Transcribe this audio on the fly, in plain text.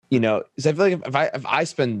you know, because I feel like if I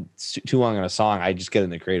spend too long on a song, I just get in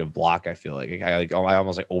the creative block. I feel like I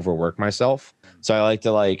almost like overwork myself. So I like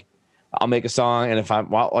to like, I'll make a song, and if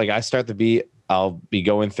I start the beat, I'll be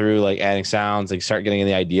going through like adding sounds, like start getting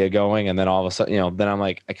the idea going, and then all of a sudden, you know, then I'm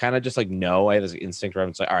like, I kind of just like know I have this instinct where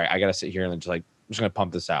I'm just like, all right, I gotta sit here and just like I'm just gonna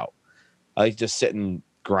pump this out. I like just sit and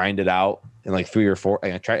grind it out in like 3 or 4.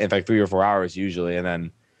 I try in fact 3 or 4 hours usually, and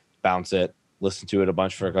then bounce it, listen to it a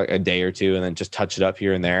bunch for like a day or two, and then just touch it up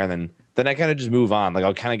here and there, and then I kind of just move on. Like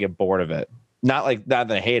I'll kind of get bored of it. Not like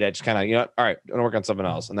that I hate it, just kind of, you know, all right, I'm gonna work on something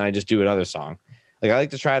else, and then I just do another song. Like I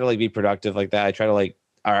like to try to like be productive like that. I try to like,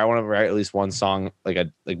 all right, I want to write at least one song like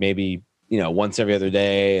maybe, you know, once every other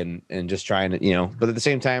day, and just trying to, you know, but at the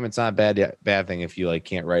same time, it's not a bad thing if you like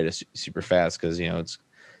can't write it super fast, because, you know, it's,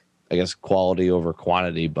 I guess, quality over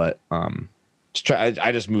quantity, but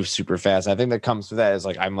I just move super fast. I think that comes to that is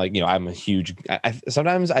like I'm like, you know, I'm a huge.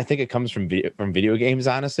 Sometimes I think it comes from video games,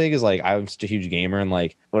 honestly, because like I'm such a huge gamer, and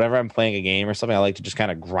like whenever I'm playing a game or something, I like to just kind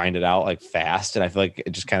of grind it out like fast, and I feel like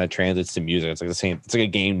it just kind of translates to music. It's like the same. It's like a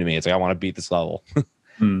game to me. It's like I want to beat this level,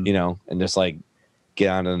 you know, and just like get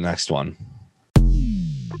on to the next one.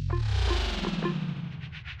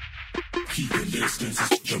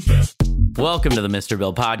 Welcome to the Mr.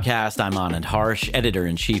 Bill Podcast. I'm Anand Harsh,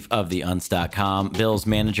 editor-in-chief of theUnst.com, Bill's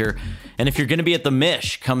manager. And if you're going to be at the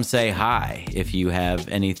Mish, come say hi. If you have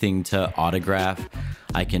anything to autograph,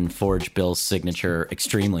 I can forge Bill's signature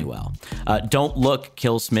extremely well. Don't look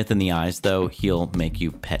Kill Smith in the eyes, though. He'll make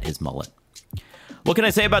you pet his mullet. What can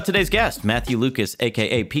I say about today's guest? Matthew Lucas,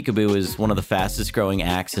 a.k.a. Peekaboo, is one of the fastest growing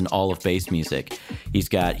acts in all of bass music. He's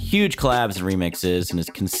got huge collabs and remixes and has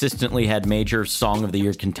consistently had major Song of the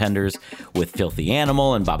Year contenders with Filthy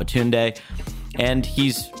Animal and Babatunde. And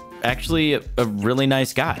he's actually a really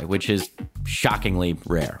nice guy, which is shockingly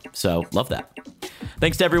rare. So love that.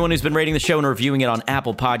 Thanks to everyone who's been rating the show and reviewing it on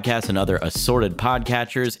Apple Podcasts and other assorted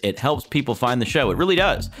podcatchers. It helps people find the show. It really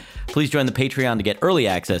does. Please join the Patreon to get early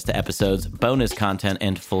access to episodes, bonus content,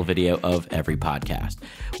 and full video of every podcast.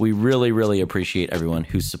 We really, really appreciate everyone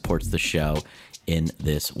who supports the show in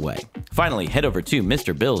this way. Finally, head over to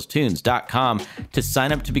MrBillsTunes.com to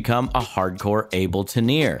sign up to become a hardcore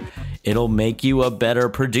Ableton-eer. It'll make you a better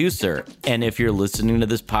producer. And if you're listening to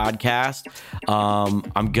this podcast,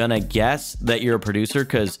 I'm gonna guess that you're a producer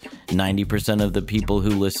because 90% of the people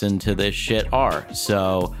who listen to this shit are.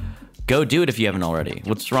 So go do it if you haven't already.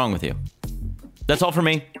 What's wrong with you? That's all for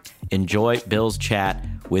me. Enjoy Bill's chat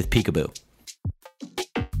with Peekaboo.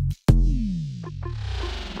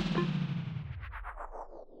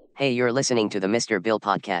 Hey, you're listening to the Mr. Bill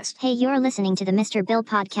Podcast. Hey, you're listening to the Mr. Bill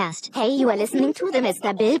Podcast. Hey, you are listening to the Mr.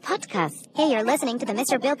 Bill Podcast. Hey, you're listening to the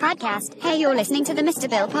Mr. Bill Podcast. Hey, you're listening to the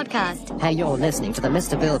Mr. Bill Podcast. Hey, you're listening to the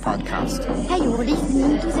Mr. Bill Podcast. Hey, you're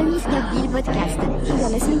listening to the Mr. Bill Podcast. Hey, you're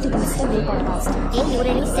listening to the Mr. Bill Podcast. Hey,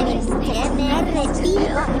 you're listening to the Mr.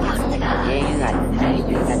 Bill Podcast. Hey,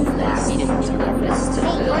 you're listening to the Mr. Bill Podcast.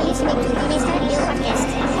 Hey, you're listening to the Mr. Bill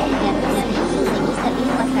Podcast.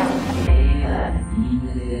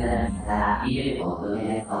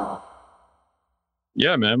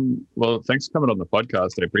 Yeah, man. Well, thanks for coming on the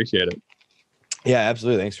podcast. I appreciate it. Yeah,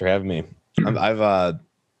 absolutely. Thanks for having me. I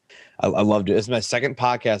loved it. It's my second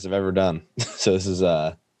podcast I've ever done, so this is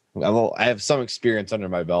I have some experience under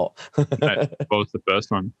my belt. Right. What was the first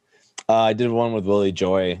one? I did one with Willie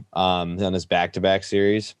Joy on his back-to-back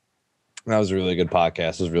series. That was a really good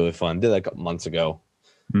podcast. It was really fun. Did that a couple months ago.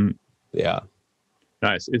 Yeah.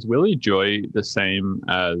 Nice. Is Willie Joy the same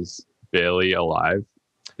as Barely Alive?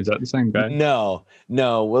 Is that the same guy? No.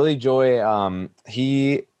 Willie Joy,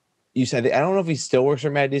 he used to, I don't know if he still works for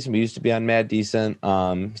Mad Decent, but he used to be on Mad Decent.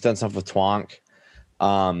 He's done stuff with Twonk.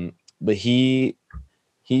 But he's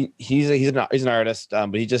an artist.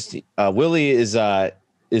 But he just Willie is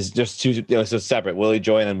just two, you know, so separate. Willie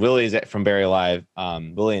Joy, and then Willie is from Barely Alive.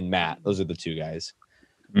 Willie and Matt, those are the two guys.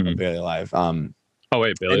 From Barely Alive. Oh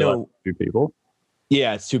wait, Barely Alive, two people.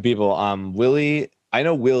 Yeah, it's two people. Willie, I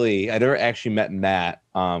know Willie. I never actually met Matt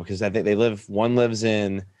because I think one lives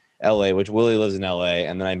in LA, which Willie lives in LA,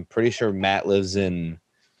 and then I'm pretty sure Matt lives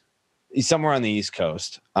he's somewhere on the East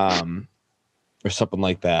Coast, or something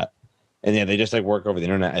like that. And yeah, they just like work over the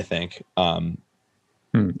internet, I think. And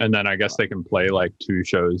then I guess they can play like two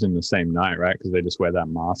shows in the same night, right? Because they just wear that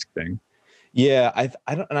mask thing. Yeah,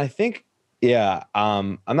 I think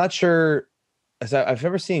I'm not sure. I've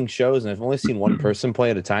never seen shows, and I've only seen one person play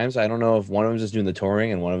at a time. So I don't know if one of them is just doing the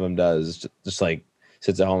touring and one of them does just like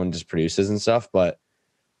sits at home and just produces and stuff. But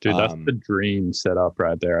dude, that's the dream setup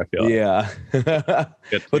right there. I feel like. Yeah,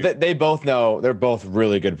 but they both know they're both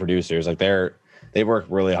really good producers. Like they work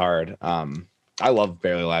really hard. I love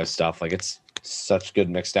Barely Live stuff. Like it's such good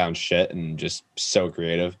mixed down shit and just so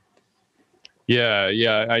creative. Yeah.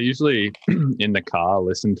 I usually in the car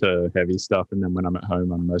listen to heavy stuff, and then when I'm at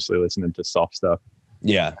home, I'm mostly listening to soft stuff.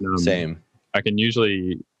 Yeah, And, same. I can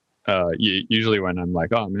usually when I'm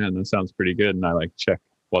like, oh man, that sounds pretty good, and I like check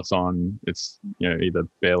what's on. It's either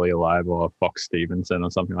Barely Alive or Fox Stevenson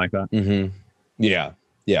or something like that. Mm-hmm. Yeah.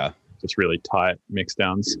 Just really tight mix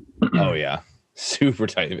downs. Oh yeah, super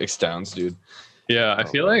tight mix downs, dude. Yeah, I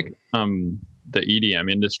feel like the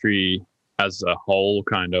EDM industry as a whole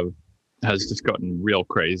kind of has just gotten real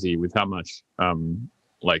crazy with how much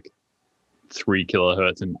like 3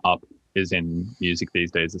 kilohertz and up is in music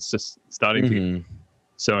these days. It's just starting to get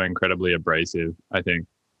so incredibly abrasive, I think.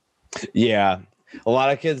 Yeah. A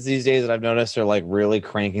lot of kids these days that I've noticed are like really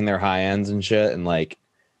cranking their high ends and shit. And like,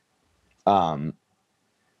 I'll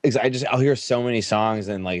hear so many songs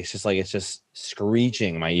and like, it's just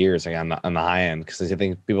screeching in my ears like on the high end. Cause I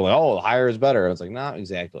think people are like, oh, the higher is better. It's like, not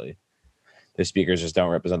exactly. The speakers just don't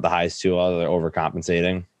represent the highs too well. They're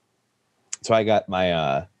overcompensating. So I got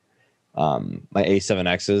my, my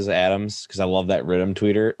A7X's Adams because I love that rhythm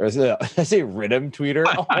tweeter. I say rhythm tweeter.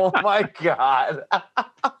 Oh my god,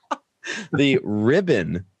 the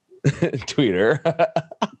ribbon tweeter.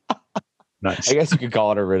 Nice. I guess you could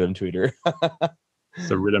call it a rhythm tweeter. It's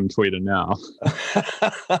a rhythm tweeter now.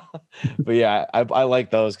 But yeah, I like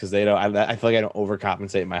those because they don't. I feel like I don't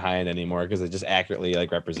overcompensate my high end anymore because they just accurately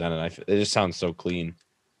like represent it. It just sounds so clean.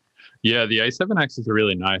 Yeah, the A7X's are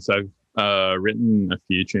really nice. I've written a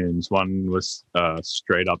few tunes. One was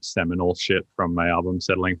straight up seminal shit from my album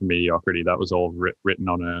Settling for Mediocrity. That was all written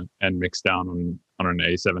on and mixed down on an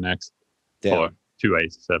A7X. Damn. Or 2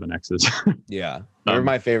 A7Xs. Yeah, they're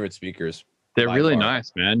my favorite speakers. They're really far.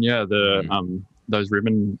 Nice, man. Yeah, those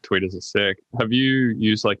ribbon tweeters are sick. Have you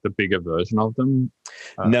used like the bigger version of them?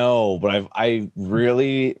 No, but I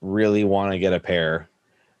really want to get a pair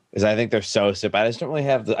because I think they're so sick. I just don't really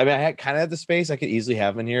have I kind of have the space. I could easily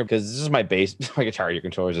have them in here because this is my bass. My guitar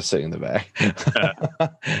controller is just sitting in the back.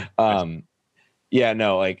 Yeah,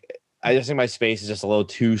 no, like I just think my space is just a little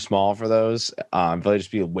too small for those. I feel like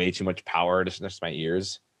just be way too much power just next to my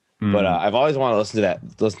ears. But I've always wanted to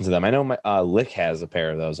listen to them. I know my Lick has a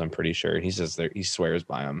pair of those. I'm pretty sure he says he swears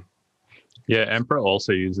by them. Yeah, Emperor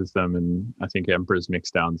also uses them, and I think Emperor's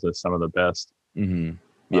mix downs are some of the best. Mm-hmm.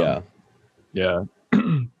 Yeah, yeah.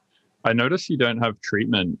 I notice you don't have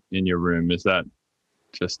treatment in your room. Is that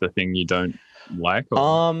just a thing you don't like?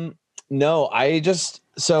 Or? No,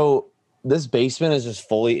 so this basement is just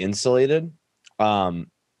fully insulated,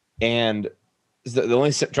 and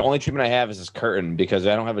the only treatment I have is this curtain because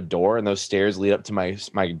I don't have a door and those stairs lead up to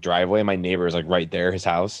my driveway. My neighbor is like right there, his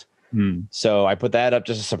house. So I put that up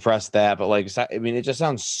just to suppress that. But like, I mean, it just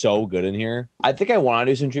sounds so good in here. I think I want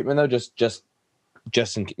to do some treatment though,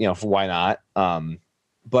 just in, for why not?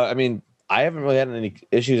 But I mean, I haven't really had any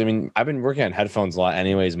issues. I mean, I've been working on headphones a lot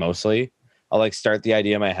anyways, mostly. I'll like start the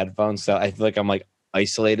idea of my headphones. So I feel like I'm like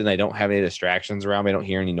isolated and I don't have any distractions around me. I don't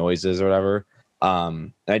hear any noises or whatever.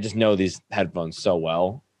 I just know these headphones so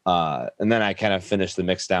well. And then I kind of finish the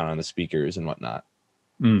mix down on the speakers and whatnot.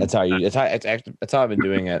 That's how I've been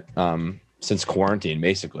doing it since quarantine,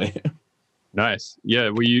 basically. Nice. Yeah.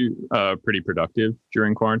 Were you pretty productive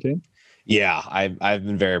during quarantine? Yeah, I've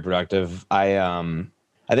been very productive. I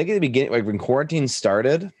think at the beginning, like when quarantine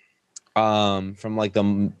started, from like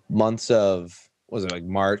the months of like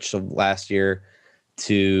March of last year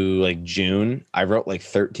to like June, I wrote like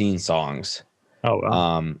 13 songs. Oh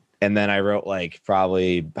wow. And then I wrote like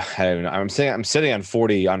probably I don't know. I'm sitting on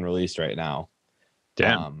 40 unreleased right now.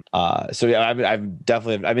 Damn. So yeah, I've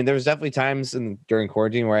definitely. I mean, there was definitely times during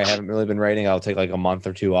quarantine where I haven't really been writing. I'll take like a month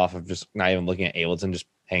or two off of just not even looking at Ableton, just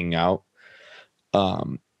hanging out.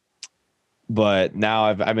 But now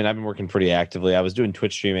I've been working pretty actively. I was doing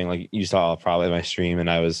Twitch streaming, like you saw probably my stream, and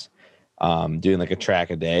I was doing like a track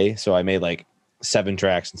a day. So I made like 7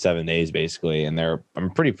 tracks in 7 days basically, and I'm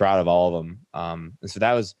pretty proud of all of them. And so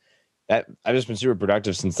that I've just been super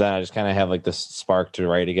productive since then. I just kind of have like this spark to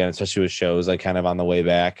write again, especially with shows like kind of on the way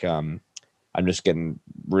back. I'm just getting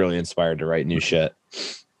really inspired to write new shit.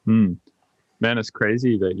 Man, it's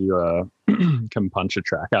crazy that you can punch a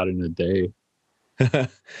track out in a day.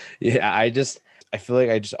 Yeah, I feel like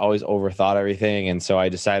I just always overthought everything, and so I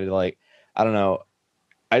decided like I don't know.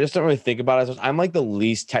 I just don't really think about it. I'm like the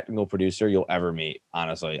least technical producer you'll ever meet,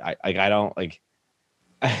 honestly. I don't like.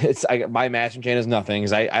 My mastering chain is nothing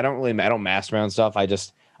because I don't master my own stuff.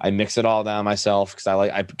 I mix it all down myself because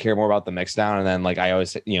I care more about the mix down, and then like I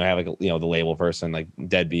always have like the label person like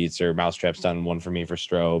Dead Beats or Mousetrap's done one for me for my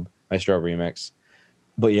Strobe remix.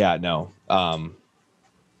 But yeah, no.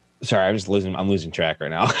 Sorry, I'm losing track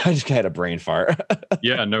right now. I just had a brain fart.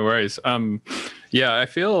 Yeah, no worries. Yeah, I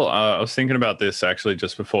feel I was thinking about this actually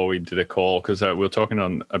just before we did a call, because we were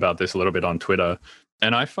talking about this a little bit on Twitter,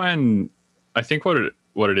 and I think what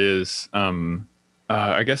it is,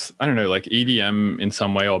 I guess, I don't know, like EDM in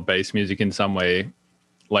some way or bass music in some way,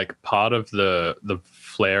 like part of the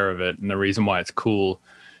flair of it and the reason why it's cool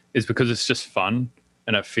is because it's just fun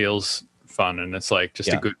and it feels fun and it's like just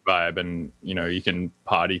a good vibe, and you can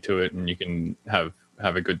party to it and you can have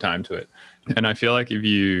a good time to it. And I feel like if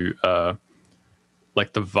you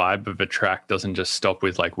like the vibe of a track doesn't just stop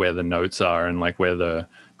with like where the notes are and like where the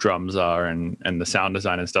drums are and the sound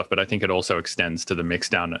design and stuff, but I think it also extends to the mix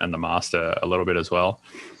down and the master a little bit as well.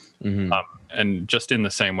 And just in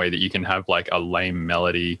the same way that you can have like a lame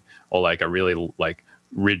melody or like a really like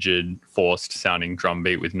rigid forced sounding drum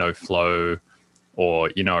beat with no flow, or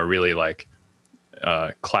a really like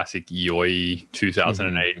classic Yoi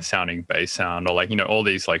 2008 sounding bass sound, or like all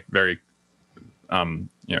these like very kind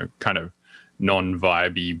of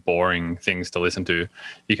non-vibey boring things to listen to.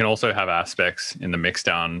 You can also have aspects in the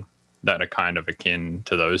mixdown that are kind of akin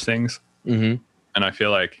to those things. And I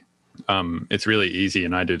feel like it's really easy,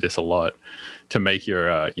 and I do this a lot, to make your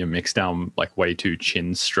mixdown like way too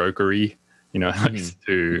chin strokery, like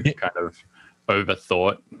too kind of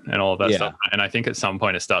overthought and all of that stuff. And I think at some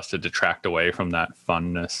point it starts to detract away from that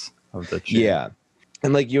funness of the tune. Yeah.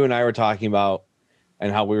 And like you and I were talking about,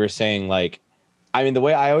 and how we were saying, like, I mean, the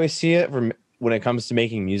way I always see it from when it comes to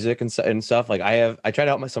making music and stuff, like I try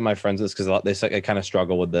to help some of my friends with this, because they kind of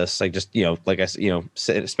struggle with this, like just like I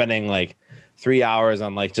spending like 3 hours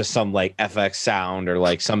on like just some like FX sound or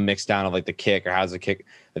like some mix down of like the kick, or how's the kick,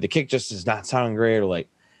 like the kick just is not sounding great, or like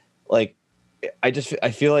I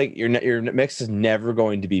feel like your mix is never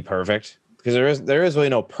going to be perfect, because there is really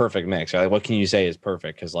no perfect mix. Like, what can you say is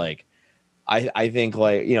perfect? Because like I think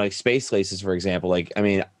like like Space Laces, for example, like I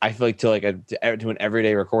mean I feel like to an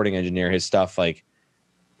everyday recording engineer, his stuff like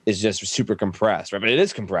is just super compressed, right? But it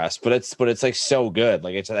is compressed, but it's like so good,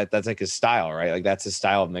 like that's like his style, right? Like that's his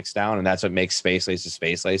style of mix down, and that's what makes Space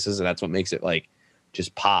Laces, and that's what makes it like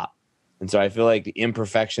just pop. And so I feel like the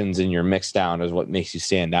imperfections in your mix down is what makes you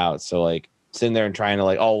stand out. So like sitting there and trying to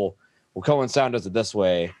like, well, Cohen Sound does it this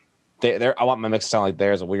way, I want my mix to sound like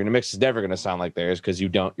theirs. Well, your mix is never going to sound like theirs, because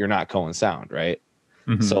you're not Cohen Sound, right?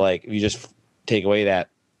 So like if you just take away that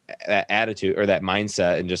attitude or that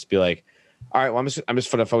mindset and just be like, all right, well, I'm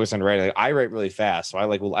just going to focus on writing. Like, I write really fast, so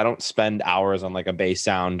I don't spend hours on like a bass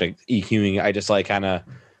sound, like EQing. I just like kind of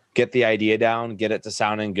get the idea down, get it to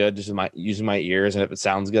sounding good, just using my ears, and if it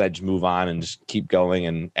sounds good, I just move on and just keep going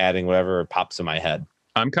and adding whatever pops in my head.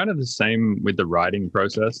 I'm kind of the same with the writing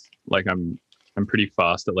process. Like I'm pretty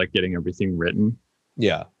fast at like getting everything written.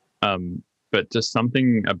 Yeah. But just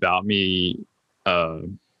something about me,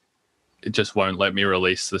 it just won't let me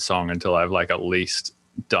release the song until I've like at least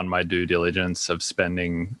done my due diligence of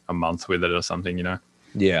spending a month with it or something,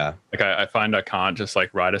 Yeah. Like I find I can't just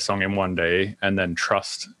like write a song in one day and then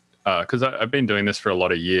trust, because I've been doing this for a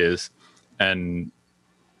lot of years, and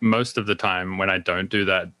most of the time when I don't do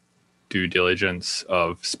that due diligence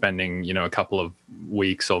of spending a couple of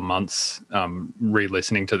weeks or months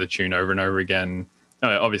re-listening to the tune over and over again.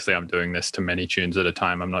 Obviously I'm doing this to many tunes at a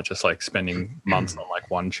time. I'm not just like spending months on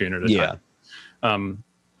like one tune at a time.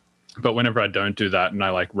 But whenever I don't do that and I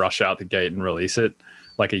like rush out the gate and release it,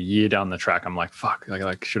 like a year down the track, I'm like, fuck,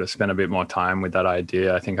 like should have spent a bit more time with that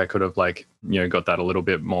idea. I think I could have like got that a little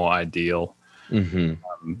bit more ideal.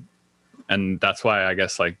 And that's why I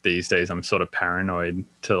guess like these days I'm sort of paranoid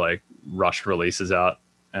to like rush releases out,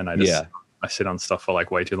 and I sit on stuff for like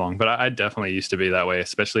way too long. But I definitely used to be that way,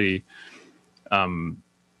 especially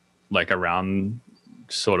like around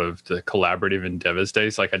sort of the collaborative endeavors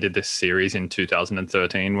days. Like I did this series in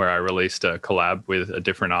 2013 where I released a collab with a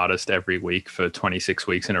different artist every week for 26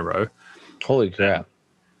 weeks in a row. Holy crap.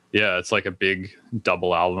 Yeah, it's like a big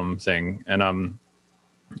double album thing.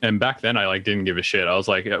 And back then I like didn't give a shit. I was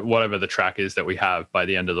like, whatever the track is that we have by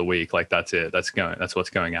the end of the week, like that's it. That's what's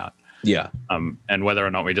going out. Yeah. And whether or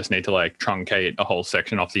not we just need to like truncate a whole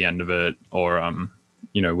section off the end of it, or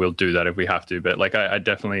we'll do that if we have to. But like I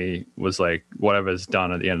definitely was like, whatever's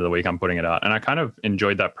done at the end of the week, I'm putting it out. And I kind of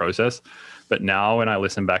enjoyed that process. But now when I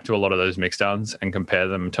listen back to a lot of those mixdowns and compare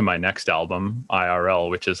them to my next album, IRL,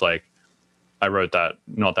 which is like, I wrote that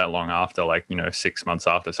not that long after, like 6 months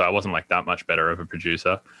after, so I wasn't like that much better of a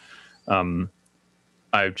producer.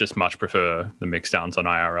 I just much prefer the mixdowns on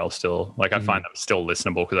IRL still. Like I find them still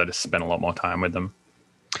listenable because I just spent a lot more time with them.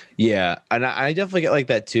 Yeah, and I definitely get like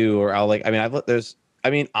that too. Or I'll like,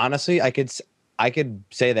 honestly, I could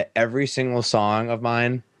say that every single song of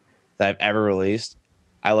mine that I've ever released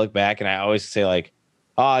I look back and I always say like,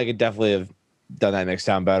 oh, I could definitely have done that mix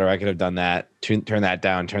sound better. I could have done that, turn that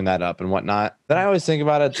down, turn that up and whatnot. Then I always think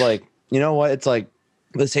about it. It's like, you know what? It's like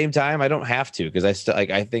at the same time, I don't have to, because I still like,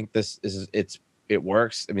 I think it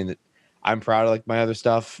works. I mean, I'm proud of like my other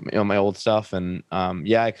stuff, my old stuff. And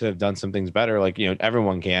yeah, I could have done some things better. Like,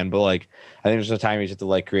 everyone can, but like, I think there's a time you just have to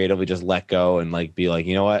like creatively just let go and like, be like,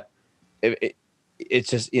 you know what? It's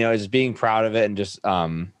just, it's just being proud of it and just,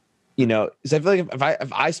 because I feel like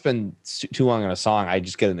if I spend too long on a song, I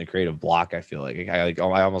just get in the creative block. I feel like I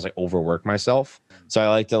almost like overwork myself. So I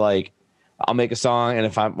like to like, I'll make a song, and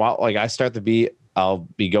if I start the beat, I'll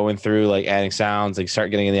be going through like adding sounds, like start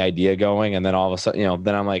getting the idea going, and then all of a sudden,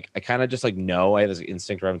 then I'm like, I kind of just like know, I have this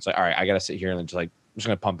instinct where I'm just like, all right, I gotta sit here and just like, I'm just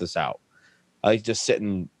gonna pump this out. I like just sit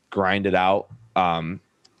and grind it out, in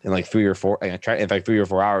like 3 or 4. I try in fact 3 or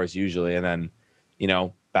 4 hours usually, and then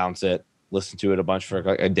bounce it, listen to it a bunch for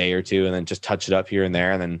like a day or two, and then just touch it up here and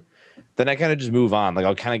there, and then I kind of just move on. Like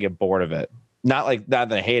I'll kind of get bored of it. Not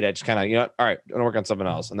that I hate it, just kind of, all right, I'm gonna work on something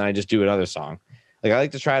else, and then I just do another song. Like I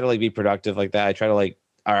like to try to like be productive like that. I try to like,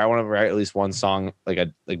 all right, I want to write at least one song, like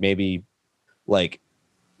maybe like,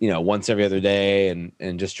 once every other day,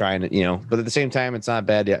 and just trying to, but at the same time, it's not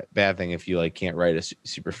a bad thing if you like can't write it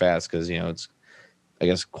super fast, because it's, I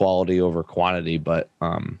guess, quality over quantity. But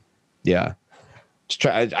yeah.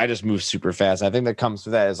 I just move super fast. I think that comes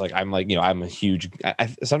to that is like, I'm like, I'm a huge,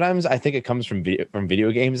 sometimes I think it comes from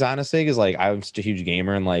video games, honestly, because like I'm such a huge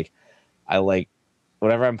gamer, and like I like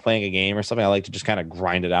whenever I'm playing a game or something, I like to just kind of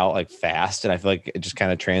grind it out like fast, and I feel like it just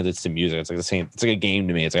kind of translates to music. It's like the same, it's like a game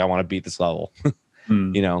to me. It's like I want to beat this level,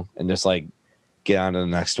 and just like get on to the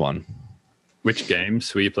next one. Which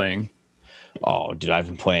games were you playing? Oh, dude, I've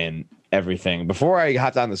been playing everything. Before I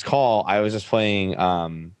hopped on this call, I was just playing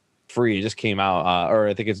free. It just came out, or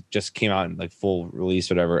I think it just came out in like full release,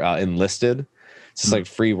 whatever. Enlisted. It's just like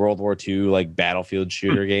free World War II like battlefield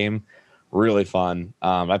shooter game. Really fun.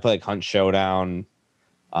 I play like Hunt Showdown.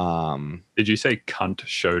 Did you say cunt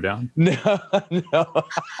showdown? No, no.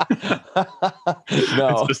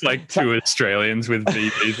 It's just like two Australians with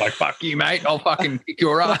BBs like, fuck you, mate, I'll fucking kick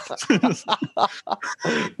your ass.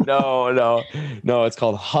 No. It's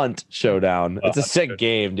called Hunt Showdown. It's a sick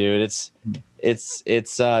game, dude. It's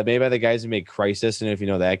made by the guys who made Crisis, and if you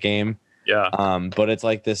know that game. Yeah. But it's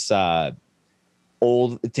like this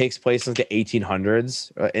old, it takes place in like the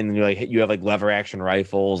 1800s, and you have like lever action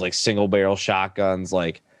rifles, like single barrel shotguns,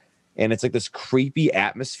 like, and it's like this creepy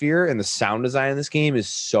atmosphere, and the sound design in this game is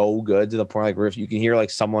so good to the point like where if you can hear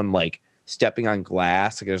like someone like stepping on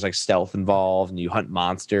glass, like there's like stealth involved, and you hunt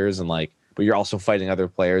monsters, and like, but you're also fighting other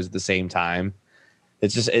players at the same time.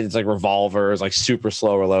 It's like revolvers, like super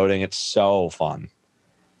slow reloading. It's so fun.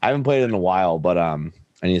 I haven't played it in a while, but I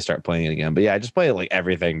need to start playing it again. But yeah, I just play like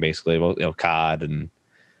everything basically, COD and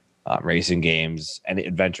racing games and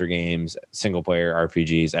adventure games, single player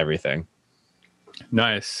RPGs, everything.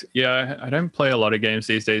 Nice. Yeah, I don't play a lot of games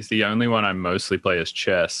these days. The only one I mostly play is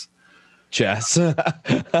chess. Yeah,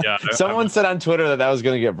 someone said on Twitter that was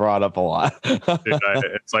going to get brought up a lot. Dude,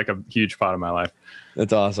 it's like a huge part of my life.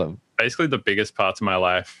 That's awesome. Basically, the biggest parts of my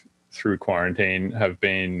life through quarantine have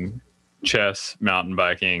been chess, mountain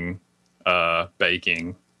biking,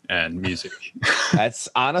 baking, and music. That's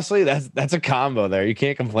honestly, that's a combo there. You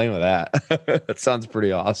can't complain with that. That sounds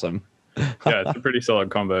pretty awesome. Yeah, it's a pretty solid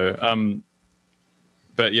combo.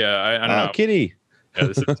 But yeah, I don't know. Kitty. Yeah,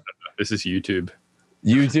 this is YouTube.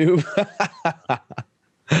 YouTube.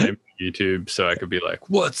 YouTube, so I could be like,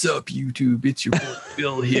 "What's up, YouTube? It's your boy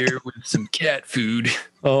Bill here with some cat food."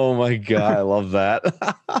 Oh my god, I love that.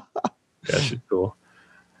 Yeah, she's cool.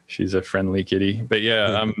 She's a friendly kitty. But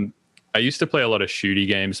yeah, I used to play a lot of shooty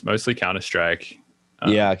games, mostly Counter-Strike.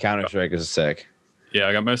 Yeah, Counter-Strike is sick. Yeah,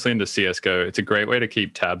 I got mostly into CSGO. It's a great way to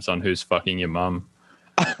keep tabs on who's fucking your mum.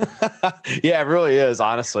 Yeah, it really is,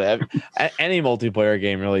 honestly. Any multiplayer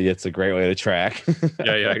game really, it's a great way to track.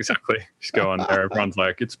 Yeah, exactly. Just go on there. Everyone's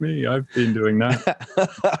like, it's me. I've been doing that.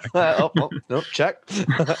 Nope, check.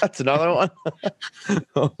 That's another one.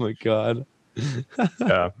 Oh my god.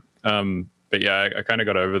 Yeah. But yeah, I kind of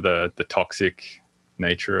got over the toxic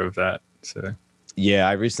nature of that. So yeah,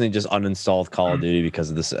 I recently just uninstalled Call of Duty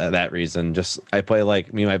because of that reason. Just I play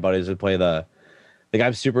like me and my buddies would play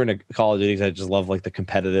I'm super into Call of Duty because I just love like the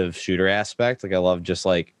competitive shooter aspect. Like I love just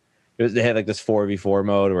like they had like this 4v4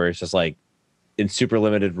 mode where it's just like in super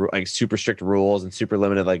limited, like super strict rules and super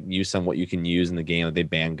limited like use on what you can use in the game. Like they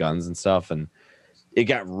ban guns and stuff, and it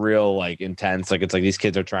got real like intense. Like it's like these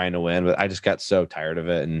kids are trying to win, but I just got so tired of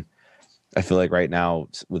it. And I feel like right now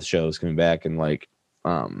with shows coming back and like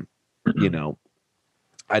I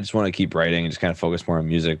just want to keep writing and just kind of focus more on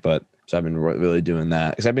music. But So I've been really doing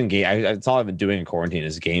that because I've been that's all I've been doing in quarantine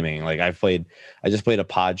is gaming. Like I just played a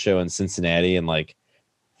pod show in Cincinnati and like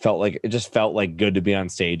it just felt like good to be on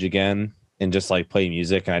stage again and just like play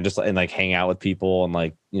music and like hang out with people and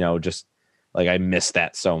like, just like I miss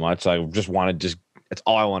that so much. I just want to it's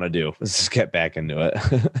all I want to do is just get back into it.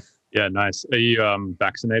 Yeah, nice. Are you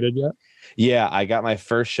vaccinated yet? Yeah, I got my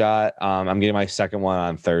first shot. I'm getting my second one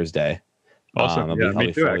on Thursday. Awesome. I'll Yeah, be me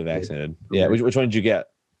too, fully actually. vaccinated. Yeah, which one did you get?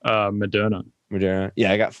 Moderna. Moderna.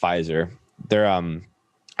 Yeah, I got Pfizer. They're I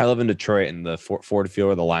live in Detroit, and the Ford Field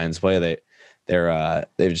where the Lions play. They've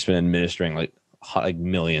just been administering like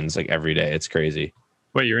millions like every day. It's crazy.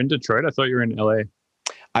 Wait, you're in Detroit? I thought you were in LA.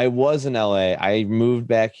 I was in LA. I moved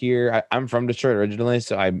back here. I'm from Detroit originally,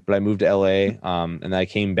 but I moved to LA. And I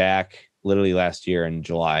came back literally last year in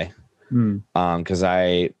July. Because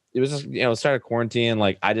it was just started quarantine.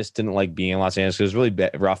 Like I just didn't like being in Los Angeles. It was really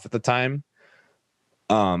rough at the time.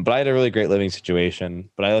 But I had a really great living situation.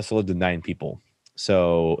 But I also lived with 9 people.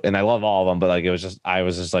 So, and I love all of them. But like I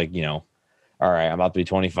was just like, all right, I'm about to be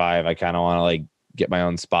 25. I kind of want to like get my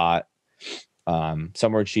own spot.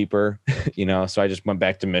 Somewhere cheaper, so I just went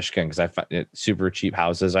back to Michigan because I find it super cheap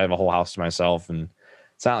houses. I have a whole house to myself and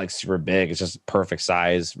it's not like super big. It's just perfect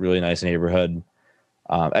size, really nice neighborhood.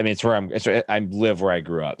 I mean, I live where I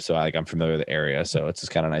grew up. So I'm familiar with the area. So it's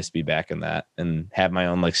just kind of nice to be back in that and have my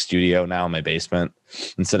own like studio now in my basement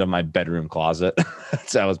instead of my bedroom closet.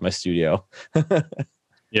 So that was my studio.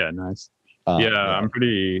 Yeah. Nice. Yeah. I'm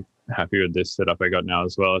pretty happy with this setup I got now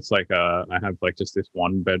as well. It's like I have like just this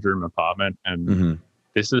 1-bedroom apartment and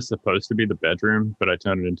this is supposed to be the bedroom, but I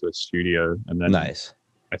turned it into a studio and then nice.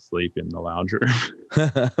 I sleep in the lounge room.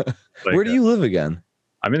 Where do you live again?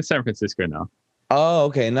 I'm in San Francisco now. Oh,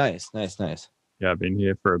 okay. Nice. Yeah, I've been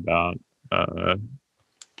here for about I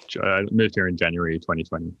moved here in January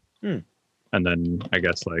 2020. And then I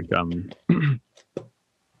guess like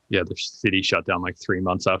yeah, the city shut down like 3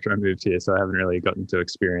 months after I moved here, so I haven't really gotten to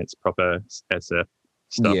experience proper SF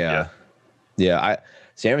stuff yet. Yeah.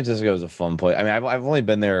 San Francisco is a fun place. I mean, I've only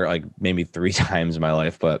been there like maybe 3 times in my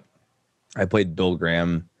life, but I played Bill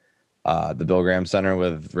Graham, the Bill Graham Center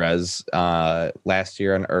with Rez last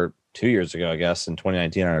year or 2 years ago, I guess, in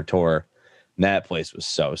 2019 on our tour. And that place was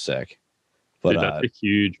so sick. But dude, that's a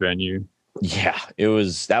huge venue. Yeah, it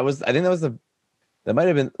was. I think that might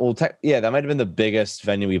have been that might have been the biggest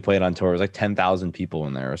venue we played on tour. It was like 10,000 people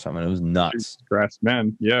in there or something. It was nuts.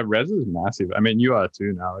 Man, yeah, Rez is massive. I mean, you are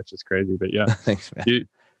too now, which is crazy. But yeah, thanks, man.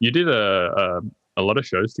 You did a lot of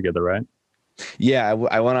shows together, right? Yeah,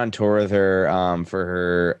 I went on tour with her for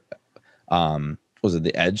her was it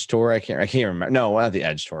the Edge tour? I can't remember. No, not the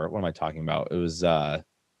Edge tour. What am I talking about? It was it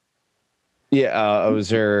was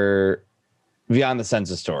her Beyond the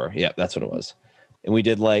Census tour. Yeah, that's what it was. And we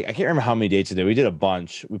did like, I can't remember how many dates we did. We did a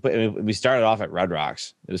bunch. We started off at Red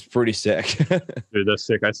Rocks. It was pretty sick. Dude, that's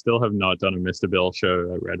sick. I still have not done a Mr. Bill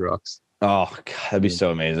show at Red Rocks. Oh God, that'd be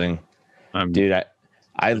so amazing. Dude,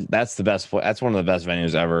 that's the best. That's one of the best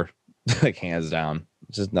venues ever. Like hands down.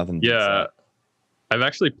 It's just nothing. Yeah. I've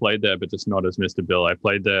actually played there, but just not as Mr. Bill. I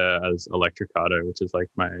played there as Electricato, which is like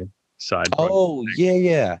my side. Oh,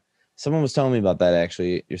 yeah. Someone was telling me about that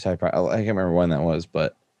actually. Your side project. I can't remember when that was,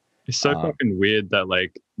 but it's so fucking weird that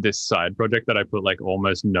like this side project that I put like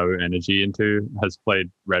almost no energy into has played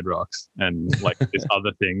Red Rocks, and like this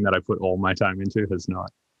other thing that I put all my time into has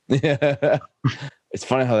not. Yeah, it's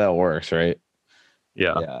funny how that works, right?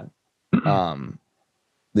 Yeah.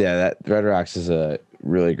 That Red Rocks is a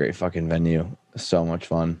really great fucking venue. So much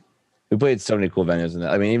fun. We played so many cool venues in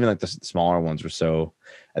that. I mean, even like the smaller ones were so.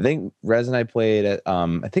 I think Rez and I played at I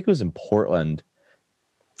think it was in Portland.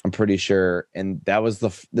 I'm pretty sure, and that was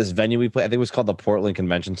this venue we played. I think it was called the Portland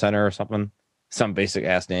Convention Center or something, some basic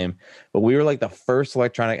ass name. But we were like the first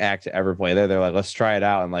electronic act to ever play there. They're like, let's try it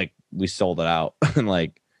out, and like we sold it out, and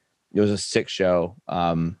like it was a sick show.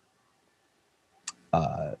 It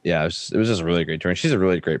was just a really great tour. She's a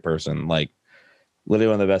really great person. Like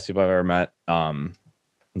literally one of the best people I've ever met.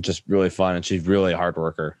 Just really fun, and she's really a hard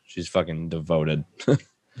worker. She's fucking devoted.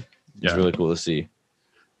 It's really cool to see.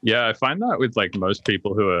 Yeah, I find that with like most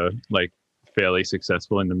people who are like fairly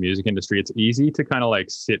successful in the music industry, it's easy to kind of like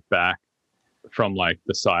sit back from like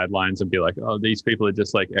the sidelines and be like, oh, these people are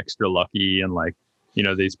just like extra lucky, and like,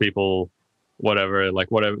 these people, whatever,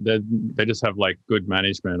 they just have like good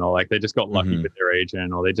management, or like they just got lucky with their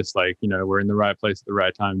agent, or they just like, we're in the right place at the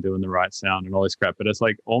right time doing the right sound and all this crap. But it's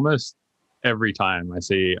like almost every time I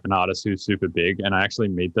see an artist who's super big and I actually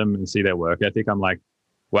meet them and see their work ethic, I'm like,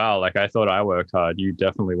 wow, like I thought I worked hard. You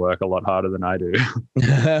definitely work a lot harder than I do.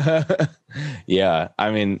 Yeah.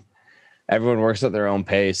 I mean, everyone works at their own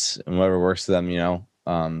pace and whatever works for them,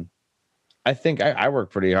 I think I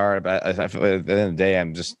work pretty hard, but I feel like at the end of the day,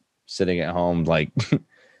 I'm just sitting at home, like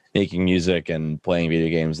making music and playing video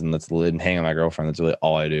games, and hang on my girlfriend. That's really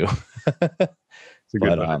all I do. It's a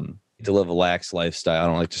good But one. to live a lax lifestyle, I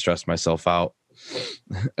don't like to stress myself out.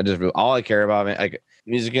 All I care about, man, like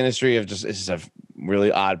music industry it's just a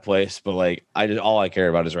really odd place, but like all I care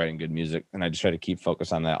about is writing good music, and I just try to keep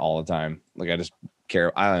focused on that all the time. Like I just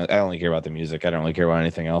care. I only care about the music. I don't really care about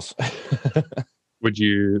anything else. Would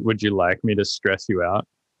you like me to stress you out?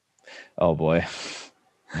 Oh boy.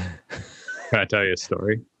 Can I tell you a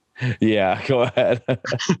story? Yeah, go ahead.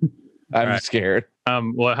 I'm Right. scared.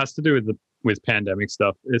 Well, it has to do with pandemic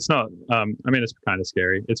stuff. It's not. I mean, it's kind of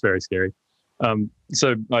scary. It's very scary.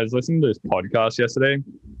 So I was listening to this podcast yesterday,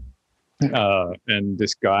 and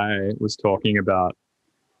this guy was talking about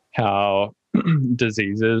how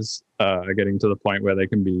diseases are getting to the point where they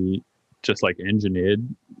can be just like engineered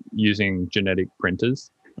using genetic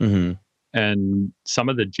printers. Mm-hmm. And some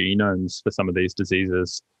of the genomes for some of these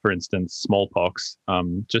diseases, for instance, smallpox,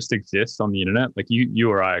 just exist on the internet. Like you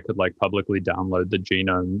or I could like publicly download the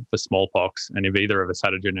genome for smallpox, and if either of us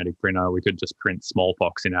had a genetic printer, we could just print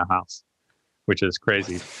smallpox in our house, which is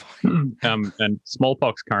crazy. And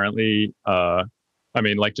smallpox currently,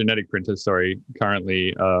 like genetic printers,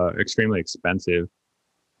 currently extremely expensive.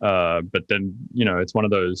 But then, it's one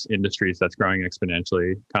of those industries that's growing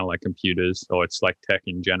exponentially, kind of like computers, or it's like tech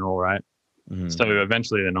in general, right? Mm-hmm. So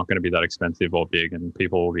eventually they're not going to be that expensive or big, and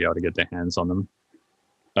people will be able to get their hands on them.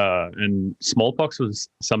 And smallpox was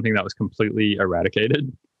something that was completely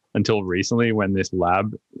eradicated until recently, when this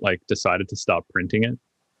lab like decided to start printing it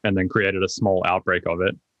and then created a small outbreak of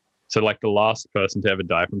it. So like the last person to ever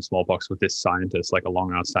die from smallpox was this scientist, like a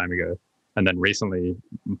long ass time ago. And then recently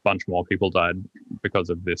a bunch more people died because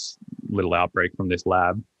of this little outbreak from this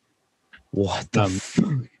lab. What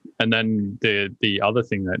the And then the other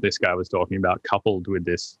thing that this guy was talking about, coupled with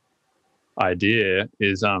this idea,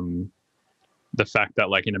 is the fact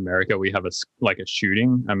that like in America we have a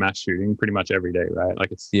mass shooting pretty much every day, right?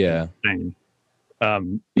 Like it's insane.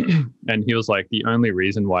 And he was like, the only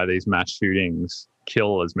reason why these mass shootings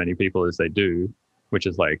kill as many people as they do, which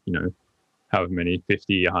is like, however many,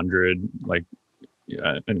 50, 100, like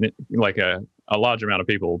a large amount of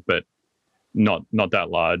people, but not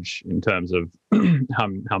that large in terms of how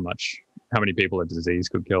many people a disease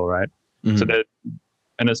could kill, right? Mm-hmm. So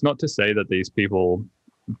and it's not to say that these people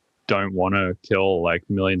don't want to kill like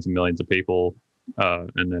millions and millions of people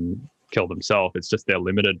and then kill themselves. It's just they're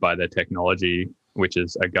limited by their technology, which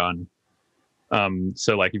is a gun.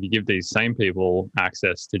 So like if you give these same people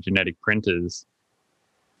access to genetic printers,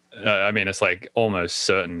 it's like almost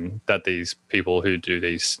certain that these people who do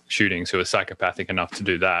these shootings, who are psychopathic enough to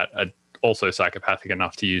do that, are also psychopathic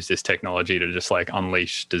enough to use this technology to just like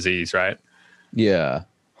unleash disease, right? Yeah.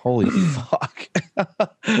 Holy fuck.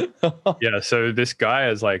 Yeah. So this guy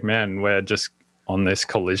is like, man, we're just on this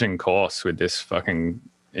collision course with this fucking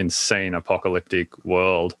insane apocalyptic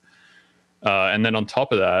world. And then on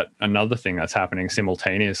top of that, another thing that's happening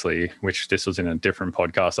simultaneously, which this was in a different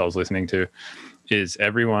podcast I was listening to, is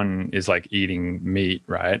everyone is like eating meat,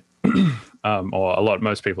 right? Or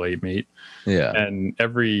most people eat meat. Yeah. And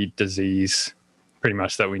every disease pretty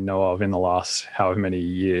much that we know of in the last however many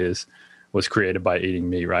years was created by eating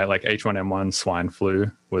meat, right? Like H1N1 swine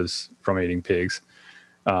flu was from eating pigs.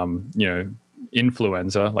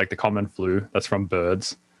 Influenza, like the common flu, that's from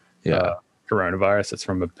birds. Yeah. Coronavirus, it's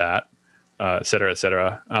from a bat, et cetera, et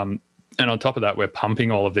cetera. And on top of that, we're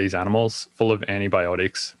pumping all of these animals full of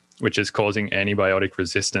antibiotics, which is causing antibiotic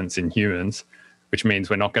resistance in humans, which means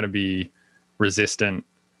we're not going to be resistant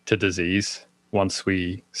to disease once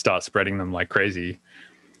we start spreading them like crazy.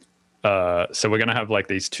 So we're going to have like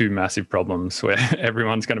these two massive problems where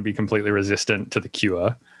everyone's going to be completely resistant to the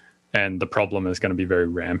cure, and the problem is going to be very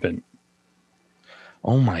rampant.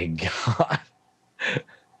 Oh my God.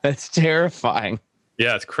 That's terrifying.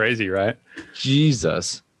 Yeah, it's crazy, right?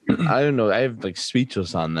 Jesus. I don't know. I have like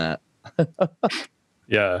speechless on that.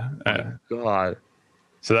 Yeah. God.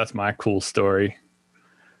 So that's my cool story.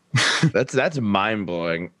 That's mind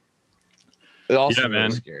blowing. It also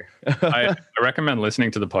man. Scary. I recommend listening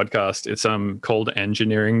to the podcast. It's called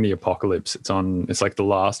Engineering the Apocalypse. It's like the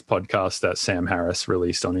last podcast that Sam Harris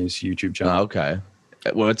released on his YouTube channel. Oh, okay.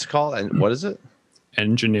 What's it called? And what is it?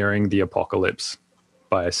 Engineering the Apocalypse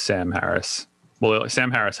by Sam Harris. Well, Sam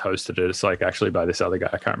Harris hosted it. It's like actually by this other guy.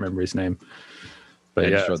 I can't remember his name. But I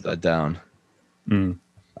just wrote that down.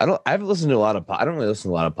 I don't really listen to a lot of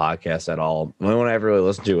podcasts at all. The only one I ever really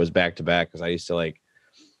listened to was back to back, because I used to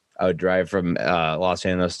I would drive from Los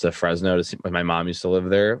Angeles to Fresno to see, my mom used to live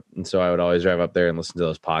there, and so I would always drive up there and listen to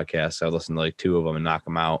those podcasts. I would listen to like two of them and knock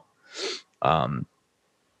them out.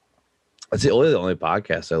 It's the only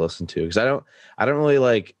podcast I listen to because I don't really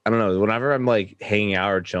like, I don't know, whenever I'm like hanging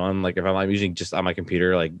out or chilling, like if I'm usually just on my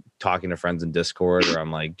computer, like talking to friends in Discord, or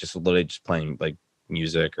I'm like just literally just playing like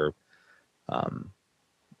music, or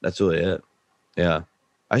that's really it. Yeah.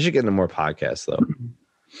 I should get into more podcasts though.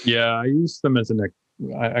 Yeah, I use them as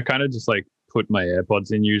I kind of just like put my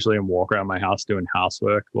AirPods in usually and walk around my house doing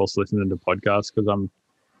housework whilst listening to podcasts because I don't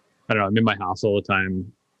know, I'm in my house all the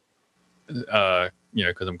time,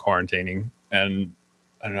 because I'm quarantining, and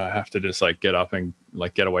I don't know, I have to just like get up and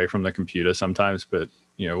like get away from the computer sometimes. But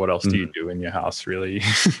what else do you do in your house, really?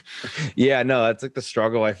 Yeah, no, that's like the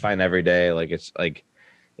struggle I find every day. Like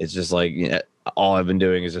it's just like all I've been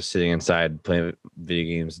doing is just sitting inside playing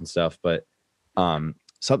video games and stuff. But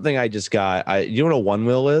something I just got, you know what a one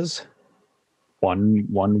wheel is? One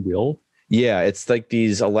wheel? Yeah, it's like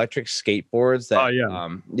these electric skateboards that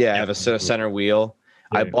have a center wheel.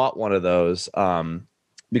 Yeah. I bought one of those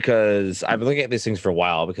because I've been looking at these things for a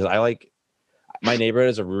while because I like, my neighborhood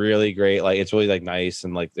is a really great, like it's really like nice,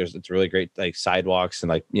 and like it's really great like sidewalks and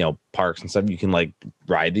like parks and stuff. You can like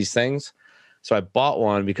ride these things. So I bought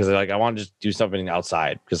one because I want to just do something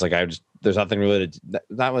outside because like there's nothing really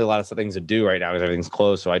not really a lot of things to do right now because everything's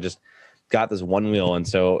closed. So I just got this one wheel, and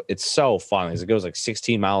so it's so fun because it goes like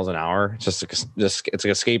 16 miles an hour. It's just it's like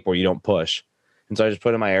a skateboard you don't push. And so I just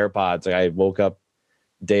put in my AirPods. Like I woke up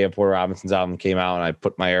day of Porter Robinson's album came out, and I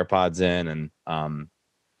put my AirPods in and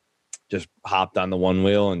just hopped on the one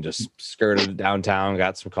wheel and just skirted downtown,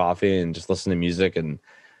 got some coffee, and just listened to music. And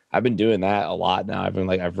I've been doing that a lot now.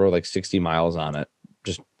 I've rode like 60 miles on it,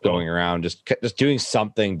 just going around, just doing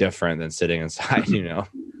something different than sitting inside.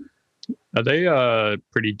 Are they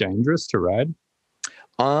pretty dangerous to ride?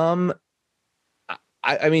 I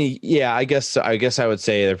mean, yeah, I guess I would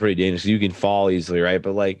say they're pretty dangerous. You can fall easily, right?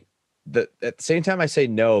 But like at the same time, I say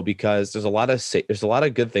no because there's a lot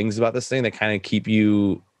of good things about this thing that kind of keep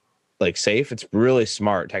you like safe. It's really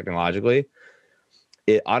smart technologically.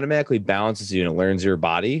 It automatically balances you and it learns your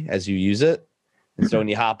body as you use it. And so when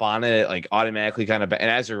you hop on it, like automatically and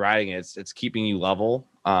as you're riding it, it's keeping you level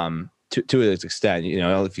to its extent.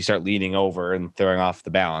 If you start leaning over and throwing off the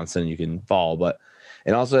balance, then you can fall. But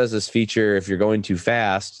it also has this feature if you're going too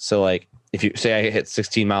fast. So like if you say I hit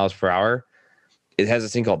 16 miles per hour, it has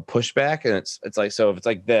this thing called pushback, and it's like, so if it's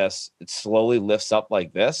like this, it slowly lifts up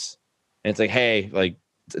like this, and it's like, hey, like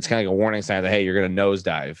it's kind of like a warning sign that hey, you're gonna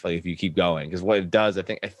nosedive, like if you keep going. Because what it does, I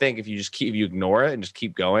think if you you ignore it and just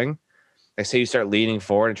keep going, like say you start leaning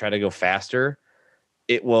forward and try to go faster,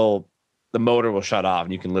 the motor will shut off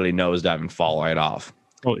and you can literally nosedive and fall right off.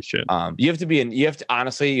 Holy shit. You have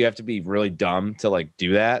to be really dumb to like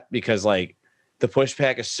do that because like the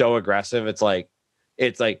pushback is so aggressive. It's like,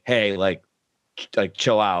 hey, like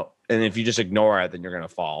chill out. And if you just ignore it, then you're going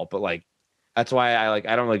to fall. But like, that's why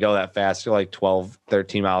I don't really go that fast. You're like 12,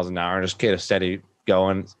 13 miles an hour and just get a steady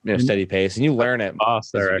going, steady pace. And you learn it.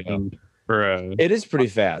 Fast, I reckon. It is pretty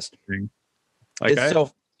fast. Like it's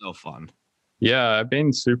so fun. Yeah, I've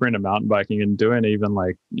been super into mountain biking and doing even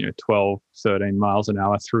like 12, 13 miles an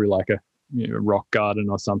hour through like a rock garden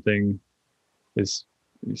or something is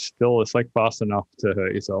still, it's like fast enough to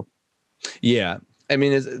hurt yourself. Yeah, I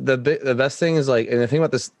mean, the best thing is like, and the thing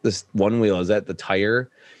about this one wheel is that the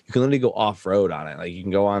tire, you can literally go off road on it. Like you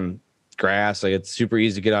can go on grass, like it's super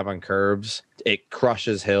easy to get up on curbs. It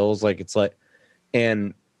crushes hills, like it's like,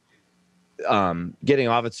 and getting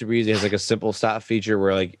off it's super easy. It has like a simple stop feature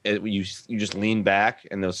where like you just lean back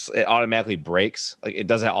and it automatically brakes. Like it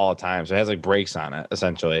does that all the time, so it has like brakes on it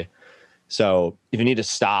essentially. So if you need to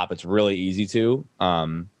stop, it's really easy to.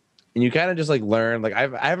 And you kind of just like learn. Like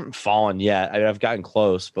I haven't fallen yet. I've gotten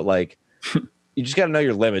close, but like you just got to know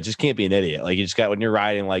your limit. Just can't be an idiot. Like you just got, when you're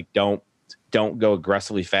riding, like don't go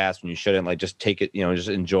aggressively fast when you shouldn't. Like just take it, just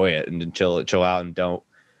enjoy it and chill out and don't.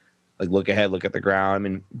 Like look ahead, look at the ground. I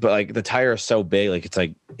mean, but like the tire is so big, like it's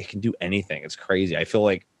like it can do anything. It's crazy. I feel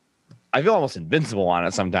almost invincible on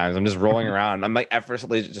it sometimes. I'm just rolling around. I'm like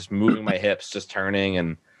effortlessly just moving my hips, just turning,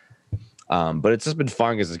 and but it's just been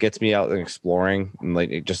fun because it gets me out and exploring and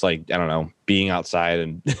like just like I don't know, being outside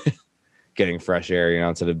and getting fresh air,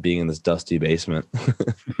 instead of being in this dusty basement.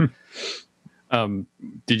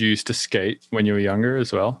 Did you used to skate when you were younger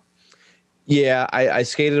as well? Yeah, I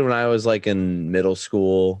skated when I was like in middle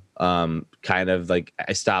school. Kind of like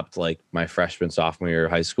I stopped like my freshman, sophomore year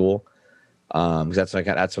of high school. Because that's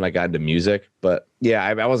when I got into music. But yeah,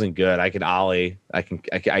 I wasn't good. I could ollie.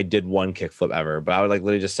 I did one kickflip ever, but I would like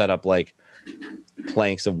literally just set up like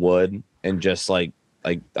planks of wood and just like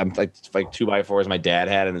I'm like 2x4s my dad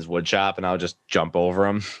had in his wood shop, and I would just jump over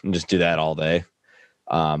them and just do that all day.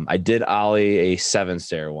 I did ollie a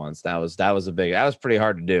 7-stair once. That was pretty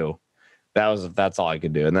hard to do. That's all I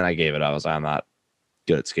could do. And then I gave it up. I was like, I'm not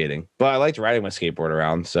good at skating, but I liked riding my skateboard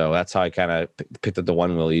around. So that's how I kind of picked up the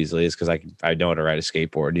one wheel easily, is because I know how to ride a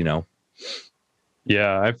skateboard, you know?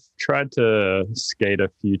 Yeah, I've tried to skate a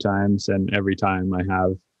few times, and every time I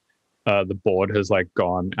have, the board has like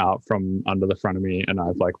gone out from under the front of me, and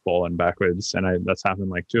I've like fallen backwards. And that's happened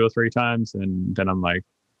like 2 or 3 times, and then I'm like,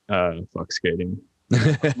 fuck skating.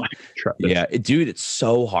 Like, Yeah, dude, it's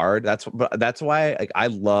so hard. That's why like I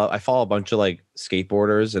follow a bunch of like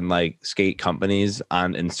skateboarders and like skate companies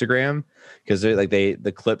on Instagram, because they're like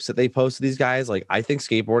the clips that they post to these guys. Like, I think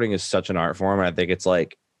skateboarding is such an art form, and I think it's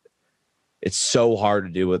like it's so hard to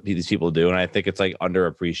do what these people do, and I think it's like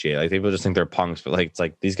underappreciated. Like, people just think they're punks, but like it's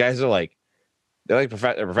like these guys are like they're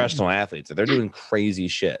professional athletes. They're doing crazy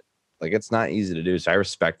shit. Like, it's not easy to do, so I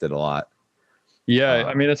respect it a lot. Yeah,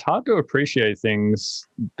 I mean, it's hard to appreciate things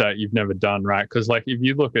that you've never done, right? Because like if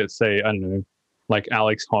you look at, say, I don't know, like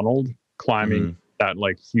Alex Honnold climbing that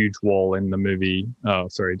like huge wall in the movie,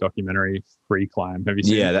 documentary Free Climb. Have you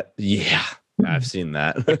seen it? Yeah, I've seen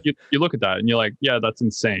that. Like, you look at that and you're like, yeah, that's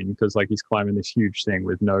insane, because like he's climbing this huge thing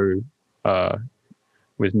with no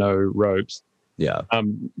ropes. Yeah.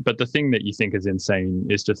 But the thing that you think is insane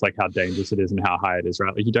is just like how dangerous it is and how high it is,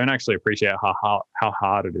 right? Like, you don't actually appreciate how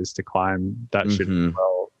hard it is to climb that shit as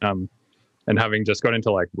well. And having just got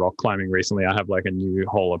into like rock climbing recently, I have like a new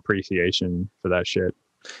whole appreciation for that shit.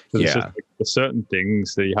 Yeah. It's just, like, the certain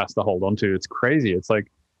things that he has to hold on to. It's crazy. It's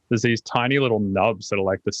like there's these tiny little nubs that are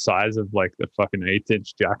like the size of like the fucking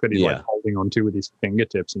 1/8-inch jack that he's like holding onto with his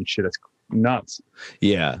fingertips and shit. It's nuts.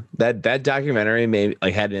 Yeah, that documentary made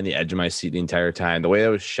like had me on the edge of my seat the entire time. The way that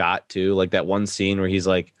was shot too, like that one scene where he's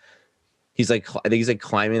like I think he's like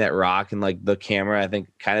climbing that rock, and like the camera I think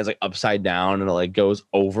kind of is like upside down, and it like goes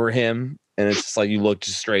over him, and it's just like you look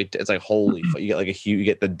just straight. It's like holy, you get like you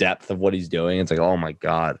get the depth of what he's doing. It's like, oh my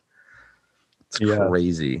god, it's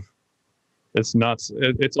crazy. It's nuts.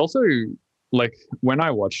 It's also like when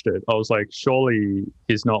I watched it, I was like, surely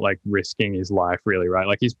he's not like risking his life, really, right?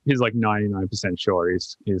 Like he's like 99% sure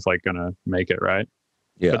he's like gonna make it, right?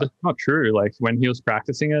 Yeah. But that's not true. Like when he was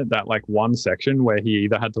practicing it, that like one section where he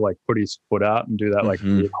either had to like put his foot out and do that like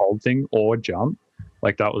weird hold thing or jump,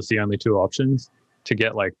 like that was the only 2 options to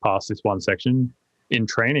get like past this one section. In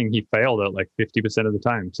training, he failed at like 50% of the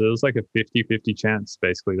time. So there was like a 50-50 chance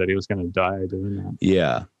basically that he was going to die doing that.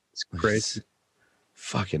 Yeah. It's crazy. It's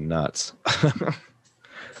fucking nuts.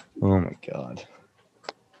 Oh my god.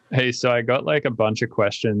 Hey, so I got like a bunch of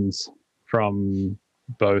questions from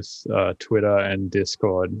both Twitter and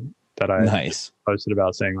Discord that I posted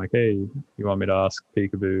about, saying like, hey, you want me to ask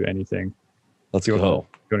Peekaboo anything? Let's go. You want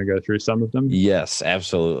to go through some of them? Yes,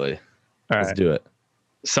 absolutely. Let's do it.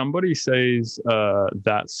 Somebody says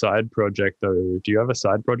that side project though. Do you have a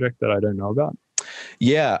side project that I don't know about?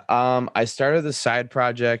 Yeah, I started the side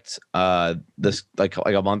project this like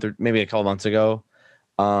a month or maybe a couple months ago,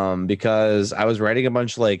 because I was writing a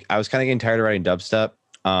bunch of I was kind of getting tired of writing dubstep.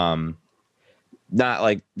 Not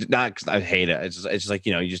because I hate it. It's just like,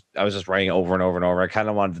 you know, I was just writing over and over and over. I kind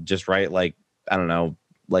of wanted to just write like, I don't know,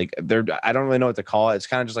 like I don't really know what to call it. It's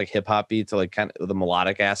kind of just like hip hoppy to like kind of the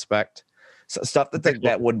melodic aspect, so stuff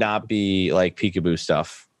that would not be like Peekaboo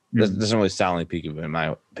stuff. Doesn't really sound like Peekaboo in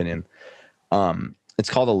my opinion. It's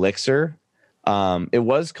called Elixir. It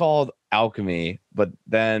was called Alchemy, but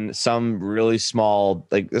then some really small,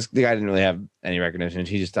 like the guy didn't really have any recognition.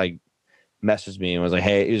 He just like messaged me and was like,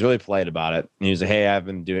 hey, he was really polite about it. And he was like, hey, I've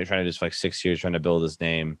been trying to do this for like 6 years, trying to build this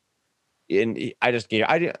name. And I was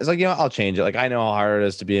like, you know, I'll change it. Like, I know how hard it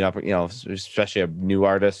is to be especially a new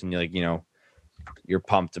artist, and you're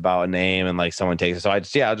pumped about a name and like someone takes it. So I'll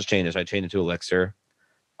just change it. So I changed it to Elixir.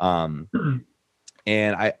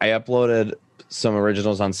 And I uploaded some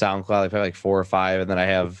originals on SoundCloud, probably like 4 or 5, and then I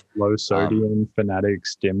have Low Sodium,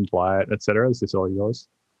 Fanatics, Dimmed Light, etc. Is this all yours?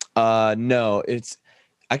 No,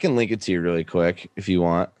 I can link it to you really quick if you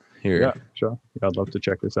want. Here, yeah, sure. I'd love to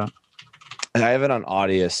check this out. And I have it on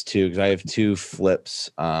Audius too, because I have 2 flips.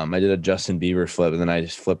 I did a Justin Bieber flip, and then I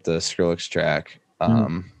just flipped a Skrillex track.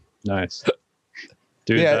 Nice,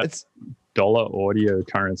 dude. Yeah, it's dollar audio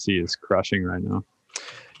currency is crushing right now.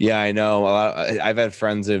 Yeah, I know. I've had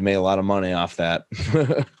friends who've made a lot of money off that.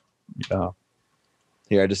 Yeah.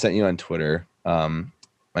 Here, I just sent you on Twitter.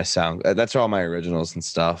 My sound. That's all my originals and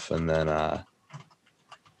stuff, and then I'll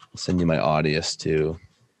send you my Audius too.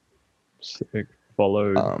 Sick.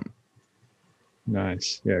 Followed.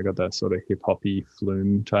 Nice. Yeah, I got that sort of hip hoppy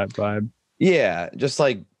flume type vibe. Yeah, just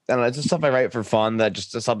like, I don't know, it's just stuff I write for fun. That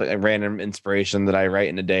just something like random inspiration that I write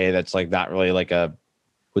in a day. That's like not really like a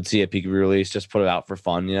would see a Peekaboo release, just put it out for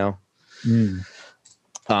fun, you know.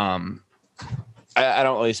 I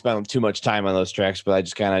don't really spend too much time on those tracks, but I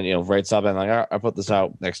just kind of, you know, write something like, all right, I'll put this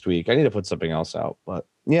out next week. I need to put something else out, but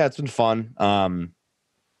yeah, it's been fun.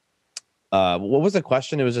 What was the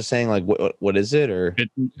question? It was just saying like, what is it? Or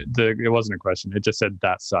it wasn't a question. It just said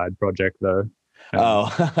that side project though.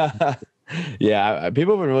 Oh, yeah.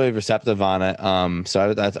 People have been really receptive on it.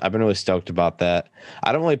 So I've been really stoked about that.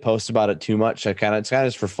 I don't really post about it too much. It's kind of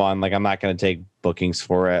just for fun. Like I'm not going to take bookings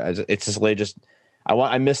for it. It's just like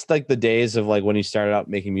I missed like the days of like when you started out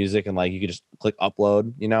making music and like you could just click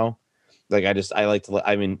upload, you know. Like I like to.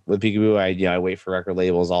 I mean, with Peekaboo, I wait for record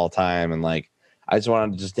labels all the time, and like I just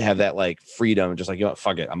wanted to just have that like freedom, just like, you know what,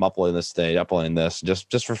 fuck it, I'm uploading this today, uploading this,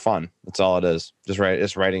 just for fun. That's all it is. Just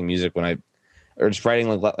writing music or just writing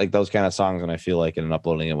like those kind of songs when I feel like it and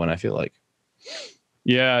uploading it when I feel like.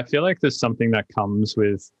 Yeah, I feel like there's something that comes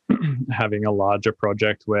with having a larger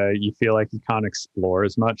project where you feel like you can't explore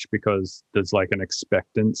as much because there's like an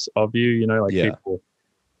expectance of you, you know, like people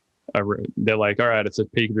they're like, all right, it's a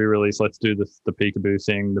Peekaboo release, let's do the Peekaboo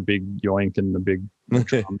thing, the big yoink and the big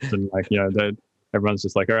drums, and like, you know, everyone's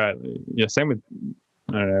just like, all right, yeah. Same with,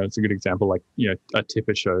 I don't know, it's a good example, like, you know, a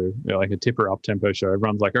tipper show, you know, like a tipper up tempo show.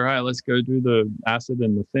 Everyone's like, all right, let's go do the acid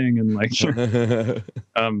and the thing, and like,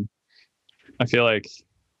 I feel like,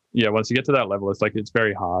 yeah, once you get to that level, it's like it's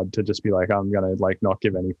very hard to just be like, I'm gonna like not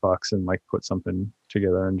give any fucks and like put something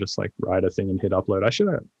together and just like write a thing and hit upload. I should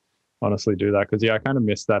honestly do that because I kind of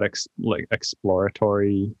miss that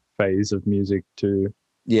exploratory phase of music too.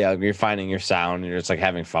 Yeah, you're finding your sound and you're just like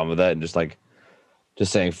having fun with it and just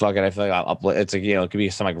saying fuck it. I feel like I'll upload. It's like, you know, it could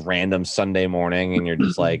be some like random Sunday morning and you're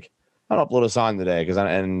just like, I'll upload a song today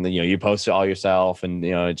and you know, you post it all yourself and,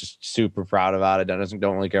 you know, just super proud about it. Don't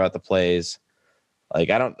really care about the plays. Like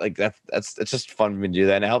I don't like that. It's just fun for me to do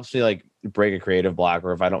that, and it helps me like break a creative block.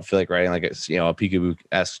 Or if I don't feel like writing like it's, you know, a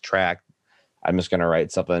Peekaboo-esque track, I'm just gonna write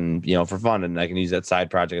something, you know, for fun, and I can use that side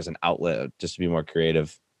project as an outlet just to be more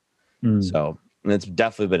creative. So and it's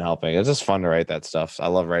definitely been helping. It's just fun to write that stuff. I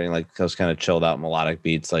love writing like those kind of chilled out melodic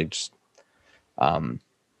beats, like just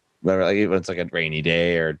whatever, like even it's like a rainy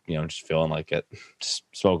day or, you know, just feeling like it, just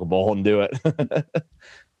smoke a bowl and do it.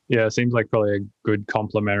 Yeah, it seems like probably a good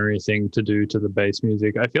complementary thing to do to the bass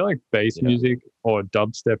music. I feel like bass music or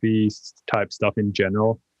dubsteppy type stuff in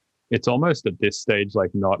general, it's almost at this stage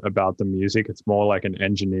like not about the music. It's more like an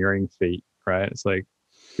engineering feat, right? It's like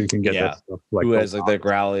who can get that stuff, like who has like the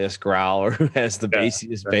growliest growl or who has the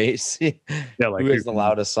bassiest bass. Yeah, like who has the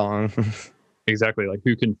loudest song. Exactly, like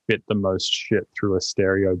who can fit the most shit through a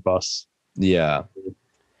stereo bus. Yeah.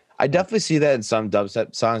 I definitely see that in some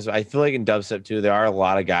dubstep songs. I feel like in dubstep too, there are a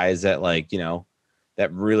lot of guys that like, you know,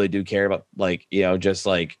 that really do care about like, you know, just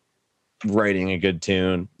like writing a good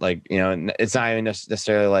tune. Like, you know, it's not even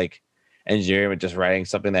necessarily like engineering, but just writing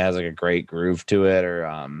something that has like a great groove to it or,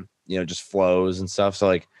 you know, just flows and stuff. So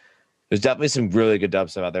like, there's definitely some really good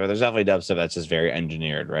dubstep out there. But there's definitely dubstep that's just very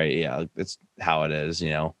engineered, right? Yeah, it's how it is,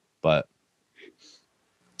 you know. But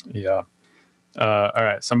yeah. All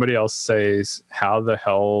right. Somebody else says, how the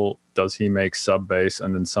hell does he make sub bass?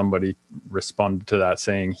 And then somebody responded to that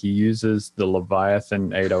saying he uses the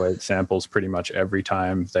Leviathan 808 samples pretty much every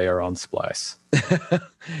time they are on Splice.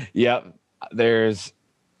 Yep.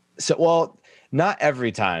 Well, not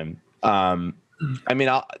every time. I mean,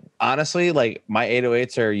 honestly, like my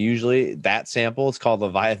 808s are usually that sample. It's called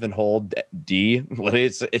Leviathan Hold D.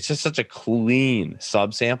 It's just such a clean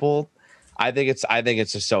sub sample. I think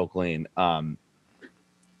it's just so clean.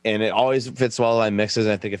 And it always fits well in my mixes,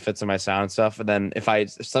 and I think it fits in my sound stuff. And then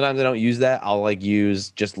sometimes I don't use that, I'll like use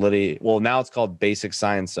just literally, well, now it's called basic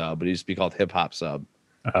science sub, but it used to be called hip hop sub.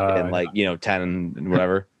 And like, you know, 10 and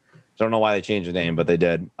whatever. Don't know why they changed the name, but they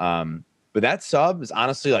did. But that sub is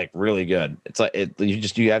honestly like really good. It's like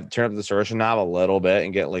you have to turn up the distortion knob a little bit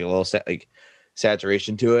and get like a little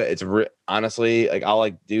saturation to it. It's honestly like I'll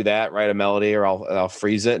like do that, write a melody, or I'll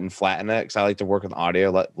freeze it and flatten it because I like to work with audio,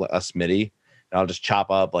 let us MIDI. And I'll just chop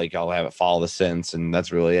up, like I'll have it follow the synths, and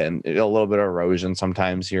that's really it. And a little bit of erosion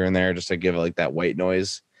sometimes here and there, just to give it like that white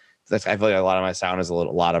noise. I feel like a lot of my sound is a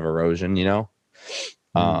lot of erosion, you know.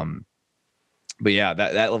 But yeah,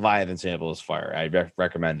 that Leviathan sample is fire. I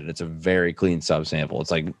recommend it. It's a very clean sub sample.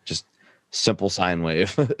 It's like just simple sine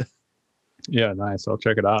wave. Yeah, nice. I'll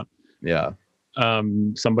check it out. Yeah.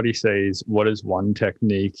 Somebody says, what is one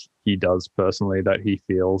technique he does personally that he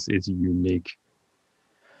feels is unique?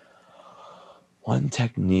 One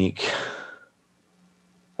technique.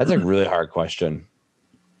 That's a really hard question.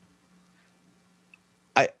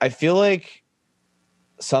 I feel like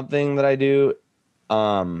something that I do,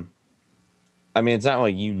 I mean, it's not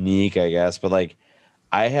like unique, I guess, but like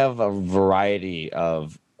I have a variety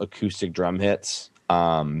of acoustic drum hits.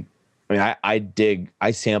 I mean,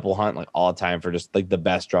 I sample hunt like all the time for just like the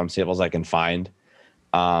best drum samples I can find.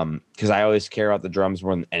 Because I always care about the drums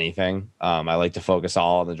more than anything. I like to focus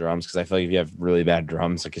all on the drums because I feel like if you have really bad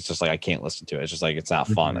drums, like it's just like I can't listen to it. It's just like it's not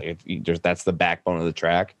fun. Like that's the backbone of the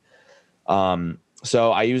track.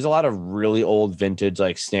 So I use a lot of really old vintage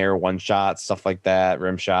like snare one shots, stuff like that,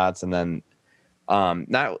 rim shots, and then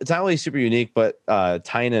it's not really super unique, but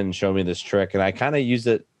Tynan showed me this trick, and I kind of used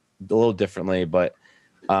it a little differently, but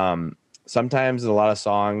sometimes in a lot of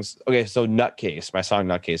songs. Okay, so Nutcase, my song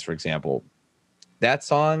Nutcase, for example. That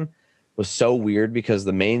song was so weird because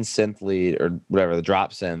the main synth lead or whatever, the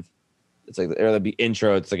drop synth, it's like, or the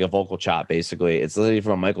intro, it's like a vocal chop, basically. It's literally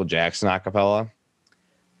from a Michael Jackson acapella.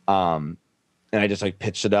 And I just like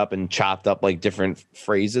pitched it up and chopped up like different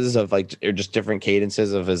phrases of like, or just different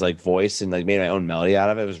cadences of his like voice and like made my own melody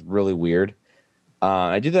out of it. It was really weird.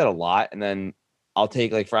 I do that a lot. And then I'll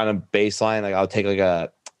take like on a bass line, like I'll take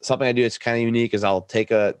like something I do that's kind of unique is I'll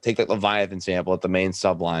take like Leviathan sample at the main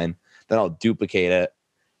sub line. Then I'll duplicate it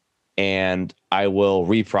and I will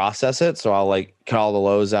reprocess it. So I'll like cut all the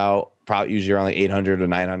lows out, probably usually around like 800 or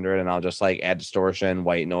 900, and I'll just like add distortion,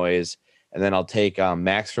 white noise, and then I'll take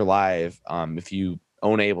Max for Live. If you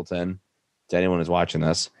own Ableton, to anyone who's watching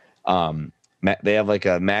this, they have like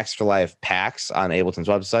a Max for Live packs on Ableton's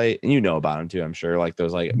website, and you know about them too, I'm sure. Like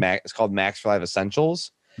those like it's called Max for Live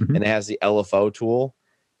Essentials, and it has the LFO tool,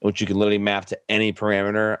 which you can literally map to any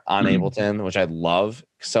parameter on Ableton, which I love.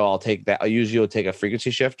 So I'll take that. I usually will take a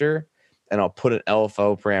frequency shifter and I'll put an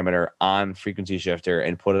LFO parameter on frequency shifter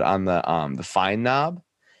and put it on the fine knob.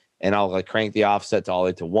 And I'll like crank the offset to all the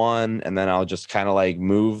way to 1. And then I'll just kind of like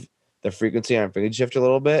move the frequency on frequency shifter a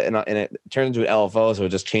little bit. And it turns into an LFO. So it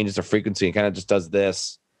just changes the frequency and kind of just does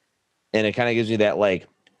this. And it kind of gives you that like,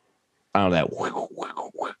 I don't know,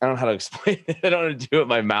 I don't know how to explain it. I don't know how to do it with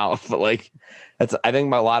my mouth, but like I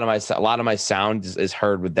think a lot of my sound is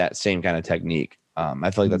heard with that same kind of technique.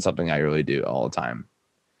 I feel like that's something I really do all the time.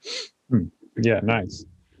 Yeah, nice.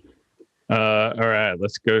 All right,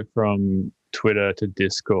 let's go from Twitter to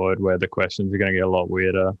Discord, where the questions are going to get a lot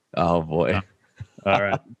weirder. Oh boy. All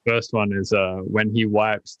right. First one is when he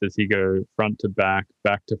wipes, does he go front to back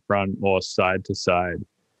to front, or side to side?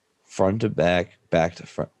 Front to back to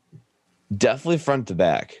front. Definitely front to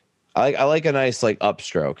back. I like a nice like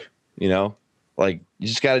upstroke, you know? Like you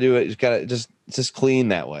just got to do it. You just got to just clean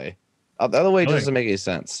that way. The other way doesn't make any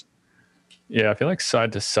sense. Yeah, I feel like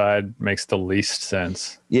side to side makes the least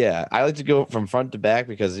sense. Yeah, I like to go from front to back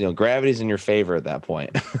because gravity's in your favor at that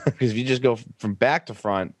point. Because if you just go from back to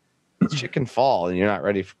front, shit can fall and you're not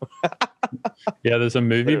ready for. Yeah, there's a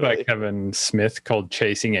movie by Kevin Smith called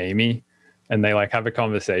Chasing Amy, and they like have a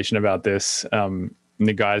conversation about this. And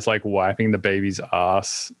the guy's like wiping the baby's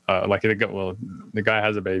ass. The guy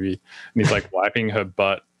has a baby, and he's like wiping her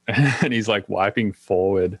butt, and he's like wiping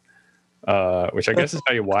forward. Which I guess is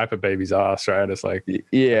how you wipe a baby's ass, right? It's like,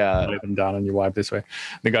 yeah, lay them down and you wipe this way.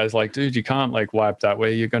 The guy's like, dude, you can't like wipe that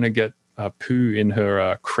way. You're gonna get poo in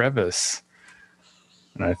her crevice.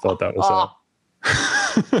 And I thought that was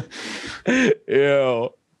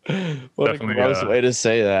ew. What definitely a gross way to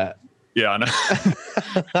say that. Yeah, I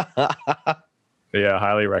know. Yeah,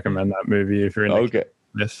 highly recommend that movie if you're into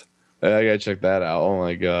this. I gotta check that out. Oh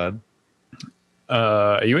my god.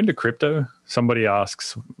 Are you into crypto? Somebody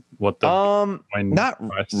asks what the not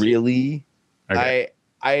really. Okay.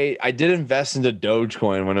 I did invest into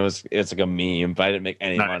Dogecoin when it's like a meme, but I didn't make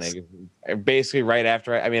any money. Basically, right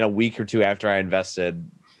after a week or two after I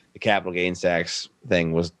invested, the capital gains tax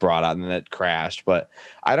thing was brought out and then it crashed. But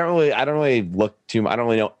I don't really look too much. I don't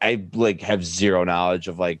really know. I like have zero knowledge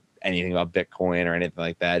of like anything about Bitcoin or anything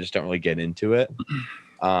like that. I just don't really get into it.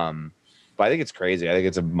 But I think it's crazy. I think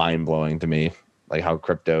it's mind blowing to me, like how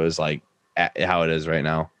crypto is like how it is right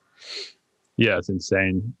now. Yeah, it's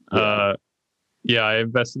insane. Yeah, I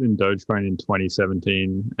invested in Dogecoin in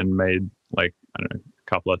 2017 and made like, I don't know, a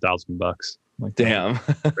couple of $1,000. Like, damn,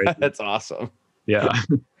 that's awesome. Yeah.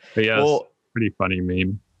 But yeah, well, it's a pretty funny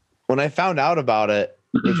meme. When I found out about it,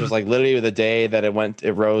 which was like literally the day that it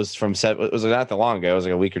rose from it was not that long ago. It was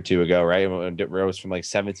like a week or two ago, right? It rose from like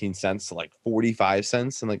 17 cents to like 45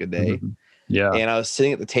 cents in like a day. Mm-hmm. Yeah. And I was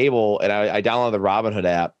sitting at the table and I downloaded the Robinhood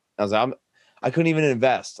app. I was like, I couldn't even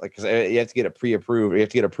invest, like, because you have to get it pre-approved. You have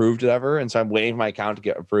to get approved, whatever. And so I'm waiting for my account to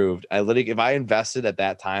get approved. I literally, if I invested at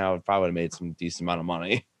that time, I would probably have made some decent amount of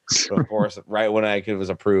money. But of course, right when it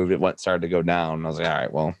was approved, it started to go down. And I was like, all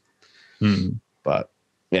right, well, but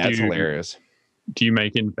yeah, it's hilarious. Do you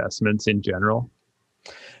make investments in general?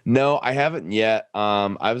 No, I haven't yet.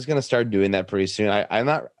 I was gonna start doing that pretty soon. I'm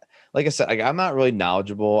not like I said, like I'm not really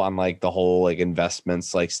knowledgeable on like the whole like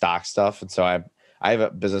investments, like stock stuff. And so I have a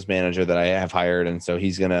business manager that I have hired. And so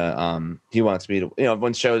he's gonna, he wants me to,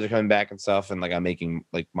 when shows are coming back and stuff and like I'm making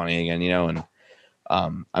like money again, and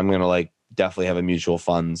I'm gonna like definitely have a mutual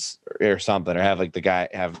funds or something, or have like the guy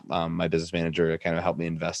have my business manager to kind of help me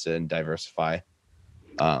invest it and diversify.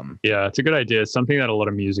 Yeah, it's a good idea. It's something that a lot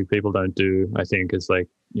of music people don't do, I think, is like,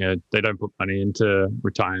 they don't put money into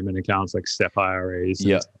retirement accounts like SEP IRAs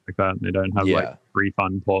and stuff like that. And they don't have like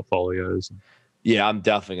refund portfolios. Yeah, I'm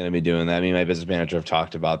definitely going to be doing that. I mean, my business manager have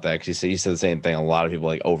talked about that because he said the same thing. A lot of people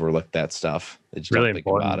like overlook that stuff. They just really don't think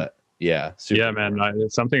important. about it. Yeah. Yeah, man.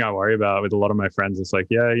 It's something I worry about with a lot of my friends. It's like,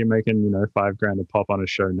 yeah, you're making, $5,000 a pop on a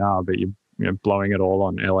show now, but you're blowing it all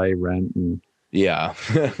on LA rent. And yeah,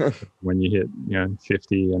 when you hit,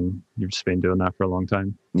 50 and you've just been doing that for a long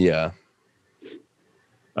time. Yeah.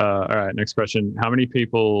 All right. Next question. How many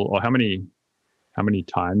people, or how many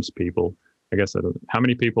times people, I guess, how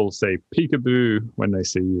many people say peekaboo when they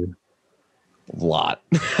see you? A lot.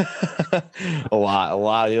 a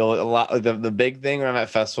lot. The big thing when I'm at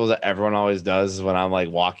festivals that everyone always does is when I'm like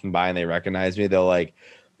walking by and they recognize me, they'll like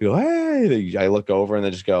go, hey, I look over and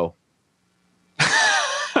they just go,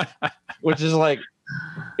 which is like,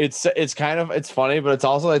 it's funny, but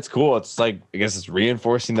it's cool. It's like, I guess it's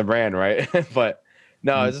reinforcing the brand, right? But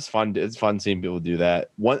no, it's just fun. It's fun seeing people do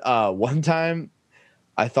that. One time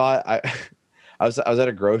I thought I was at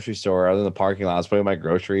a grocery store. I was in the parking lot. I was putting my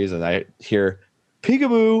groceries, and I hear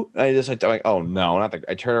peekaboo. And I'm like, oh no, not the.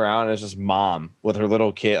 I turn around and it's just mom with her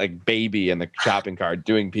little kid, like baby, in the shopping cart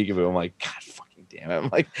doing peekaboo. I'm like, God fucking damn it! I'm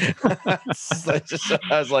like, I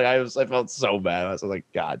felt so bad. I was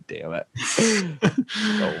like, God damn it,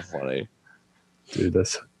 so funny, dude.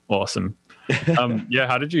 That's awesome. Yeah,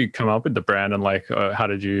 how did you come up with the brand, and like, how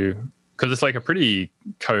did you? Because it's like a pretty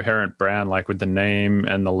coherent brand, like with the name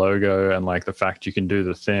and the logo and like the fact you can do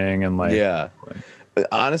the thing and like. Yeah.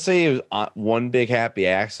 Honestly, it was one big happy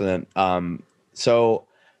accident. So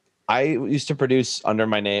I used to produce under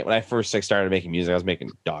my name when I first started making music. I was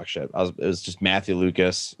making dog shit. It was just Matthew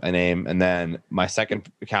Lucas, my name, and then my second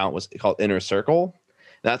account was called Inner Circle.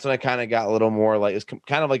 And that's when I kind of got a little more like, it's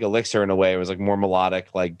kind of like Elixir in a way. It was like more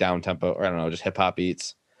melodic, like down tempo, or I don't know, just hip hop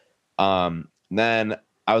beats. Then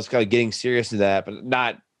I was kind of getting serious to that, but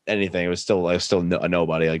not anything. I was still a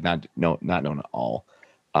nobody, like not known at all.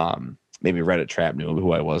 Maybe Reddit Trap knew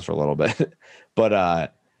who I was for a little bit,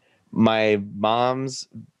 but my mom's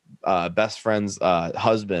best friend's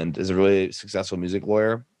husband is a really successful music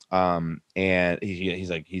lawyer, and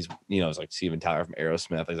he's it's like Steven Tyler from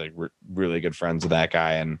Aerosmith. He's like really good friends with that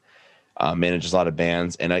guy, and manages a lot of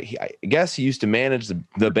bands. And I guess he used to manage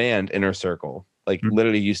the band Inner Circle. Like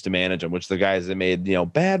literally used to manage them, which the guys that made,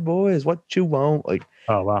 Bad Boys, What You Want, like,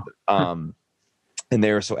 oh wow. And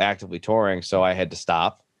they were so actively touring, so I had to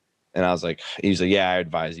stop. And I was like, he's like, yeah, I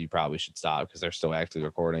advise you probably should stop because they're still actively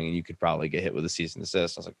recording and you could probably get hit with a cease and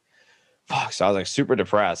desist. I was like, fuck. So I was like super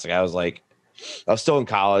depressed. Like I was still in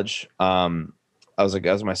college. That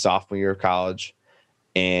was my sophomore year of college.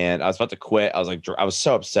 And I was about to quit. I was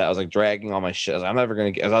so upset. I was like dragging all my shit. I was like, I'm never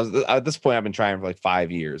going to get, at this point, I've been trying for like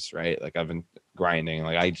 5 years, right? Like I've been grinding.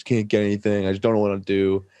 Like I just can't get anything. I just don't know what to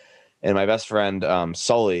do. And my best friend,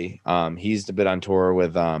 Sully, he's been on tour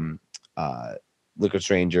with Liquid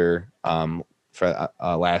Stranger for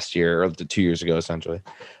last year or 2 years ago, essentially.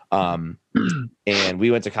 And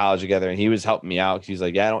we went to college together and he was helping me out. He's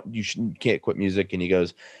like, yeah, you can't quit music. And he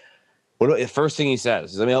goes, the first thing he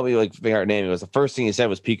says is, let me help you like figure out her name. It was the first thing he said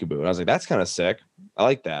was Peekaboo. And I was like, that's kind of sick. I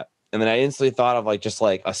like that. And then I instantly thought of like just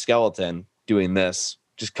like a skeleton doing this,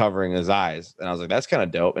 just covering his eyes. And I was like, that's kind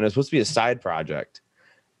of dope. And it was supposed to be a side project.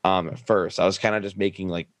 At first, I was kind of just making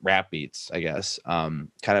like rap beats, I guess,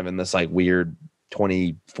 kind of in this like weird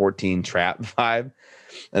 2014 trap vibe.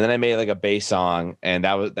 And then I made like a bass song, and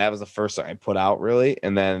that was the first song I put out really.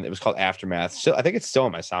 And then it was called Aftermath. So I think it's still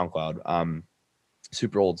on my SoundCloud.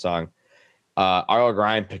 Super old song. Arlo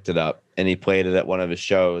Grind picked it up and he played it at one of his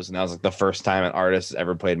shows, and that was like the first time an artist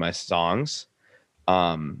ever played my songs.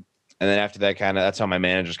 And then after that, that's how my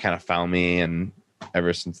managers kind of found me, and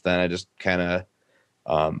ever since then I just kind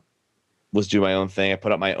of was doing my own thing. I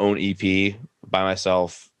put up my own EP by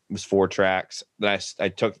myself. It was 4 tracks. Then I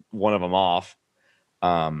took one of them off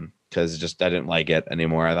because I didn't like it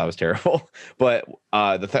anymore. I thought it was terrible. But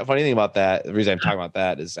the funny thing about that, the reason I'm talking about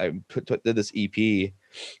that is I did this EP,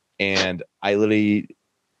 and I literally,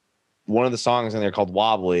 one of the songs in there called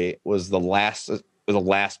Wobbly was a last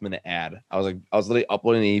minute ad. I was literally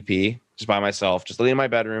uploading the EP just by myself, just literally in my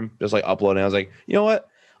bedroom, just like uploading. I was like, you know what?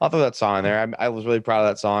 I'll throw that song in there. I was really proud of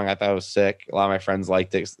that song. I thought it was sick. A lot of my friends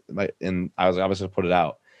liked it, and I was going to put it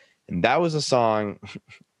out. And that was a song.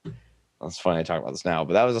 It's funny I talk about this now,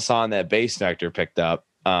 but that was a song that Bass Nectar picked up.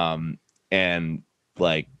 And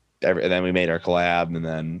like, and then we made our collab, and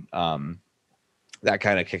then that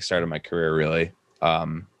kind of kickstarted my career, really.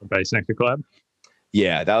 Bass Nectar collab.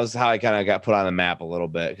 Yeah, that was how I kind of got put on the map a little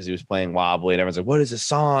bit, because he was playing Wobbly, and everyone's like, "What is this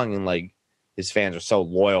song?" And like, his fans are so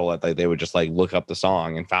loyal that like they would just like look up the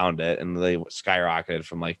song and found it, and they skyrocketed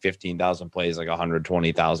from like 15,000 plays, like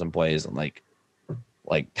 120,000 plays, and like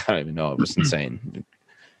I don't even know, it was insane.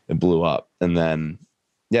 It blew up, and then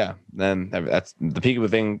that's the Peekaboo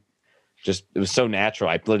thing. Just, it was so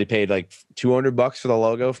natural. I literally paid like $200 for the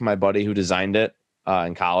logo for my buddy who designed it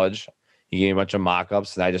in college. He gave me a bunch of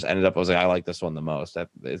mock-ups, and I just ended up, I was like, I like this one the most.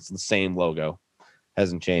 It's the same logo.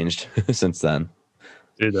 Hasn't changed since then.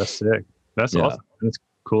 Dude, that's sick. That's awesome. It's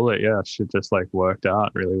cool that, shit just like worked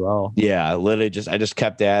out really well. Yeah, literally I just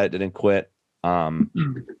kept at it, didn't quit.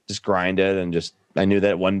 Just grinded, and I knew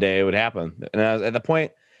that one day it would happen. And I was at the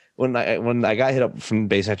point when I got hit up from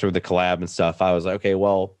Bass Nectar with the collab and stuff, I was like, okay,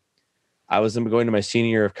 well, I was going to my senior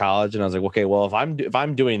year of college, and I was like, okay, well, if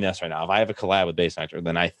I'm doing this right now, if I have a collab with Bass Nectar,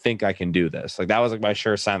 then I think I can do this. Like, that was like my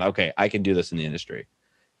sure sign. Okay, I can do this in the industry.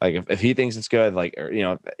 Like, if he thinks it's good, like,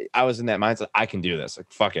 or, I was in that mindset, I can do this.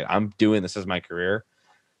 Like, fuck it, I'm doing this as my career.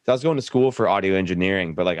 So I was going to school for audio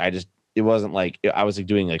engineering, but like, it wasn't like I was like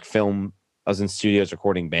doing like film. I was in studios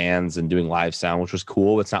recording bands and doing live sound, which was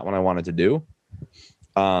cool. It's not what I wanted to do.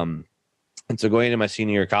 And so going into my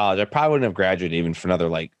senior year of college, I probably wouldn't have graduated even for another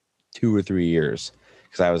like 2 or 3 years,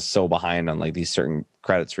 because I was so behind on like these certain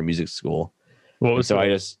credits for music school. What was so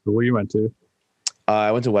where you went to?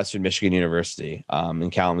 I went to Western Michigan University in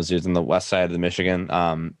Kalamazoo. It's on the west side of the Michigan.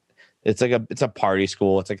 It's a party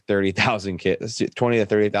school. It's like 30,000 kids, 20 to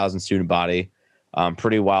 30,000 student body.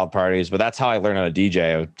 Pretty wild parties, but that's how I learned how to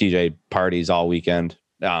DJ. I would DJ parties all weekend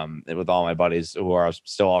with all my buddies who are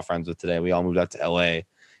still all friends with today. We all moved out to LA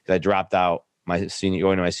because I dropped out going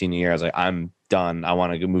to my senior year. I was like, I'm done. I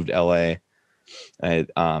want to move to LA.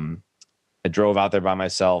 I drove out there by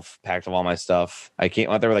myself, packed up all my stuff. I came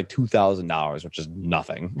out there with like $2,000, which is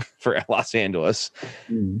nothing for Los Angeles.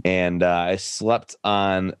 And I slept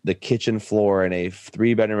on the kitchen floor in a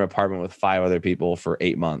 3-bedroom apartment with 5 other people for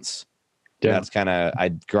 8 months. Yeah. That's kind of, I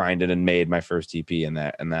grinded and made my first EP in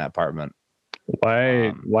that apartment.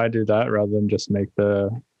 Why do that rather than just make the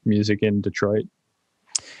music in Detroit?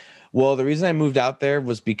 Well, the reason I moved out there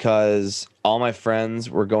was because all my friends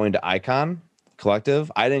were going to Icon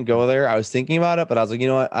Collective. I didn't go there. I was thinking about it, but I was like, you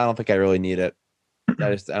know what? I don't think I really need it.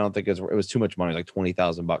 I don't think it was too much money, like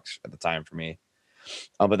 $20,000 at the time for me.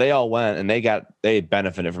 But they all went, and they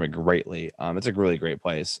benefited from it greatly. It's a really great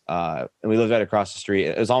place. And we lived right across the street.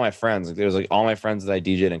 It was all my friends. Like, it was like all my friends that I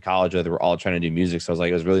DJ'd in college with were all trying to do music. So I was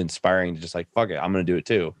like, it was really inspiring to just like, fuck it, I'm going to do it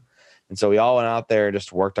too. And so we all went out there,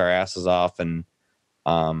 just worked our asses off. And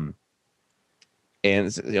some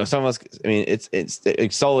of us, I mean,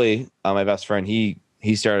 it's solely my best friend.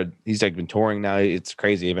 He's like been touring now. It's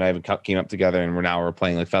crazy. Even I even came up together, and we're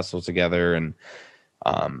playing like festivals together, and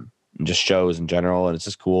just shows in general, and it's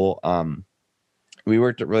just cool. We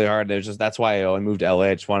worked really hard. That's why I moved to LA.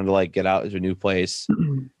 I just wanted to like get out to a new place,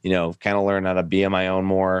 kind of learn how to be on my own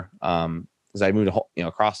more. Because I moved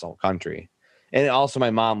across the whole country, and also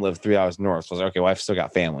my mom lived 3 hours north, so I was like, okay, well, I've still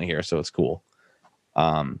got family here, so it's cool.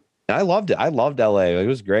 And I loved it. I loved LA. It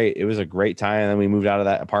was great. It was a great time. And then we moved out of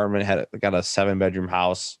that apartment, got a 7-bedroom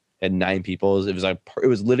house, had 9 people. It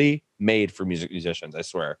was literally made for musicians. I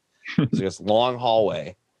swear. It was like this long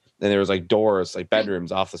hallway, and there was like doors, like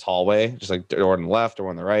bedrooms off this hallway, just like door on the left, door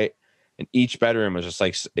on the right. And each bedroom was just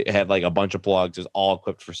like, it had like a bunch of plugs. It was all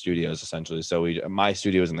equipped for studios essentially. So my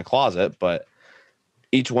studio was in the closet, but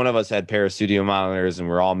each one of us had a pair of studio monitors, and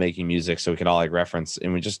we're all making music, so we could all like reference.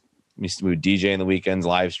 And we would DJ in the weekends,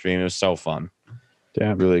 live stream. It was so fun.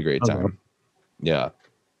 Damn, really great time. Yeah.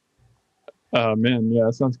 Oh man, yeah,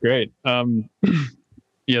 that sounds great.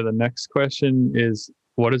 Yeah, the next question is,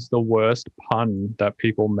 what is the worst pun that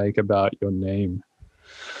people make about your name?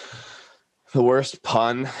 The worst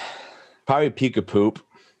pun, probably Peekaboo.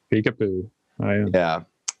 Peekaboo. Yeah.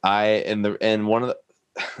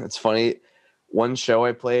 It's funny. One show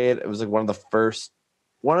I played, it was like one of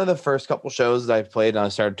the first couple shows that I played, and I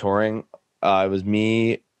started touring. It was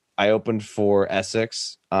me. I opened for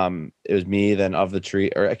Essex. It was me, then Of the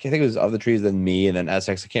Tree, or I think it was Of the Trees, then me, and then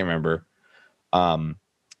Essex. I can't remember.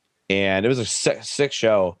 And it was a sick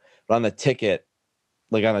show. But on the ticket,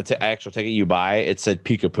 like on the actual ticket you buy, it said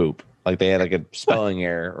Peekaboo. Like they had like a spelling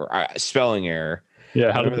error.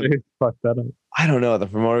 Yeah, how did they fuck that up? I don't know. The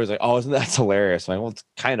promoter was like, "Oh, isn't that hilarious?" I'm like, well, it's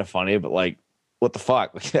kind of funny, but like, what the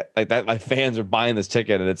fuck? Like that, my fans are buying this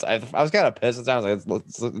ticket, and I was kind of pissed. It sounds like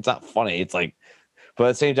it's not funny. It's like, but at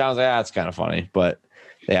the same time, I was like, it's kind of funny. But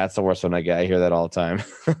yeah, that's the worst one I get. I hear that all the time.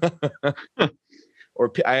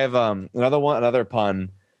 Or I have another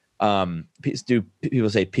pun. People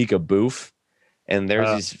say Peekaboo, and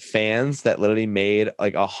there's these fans that literally made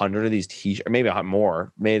like 100 of these t-shirts, or maybe a lot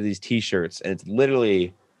more, made these t-shirts, and it's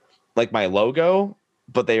literally like my logo,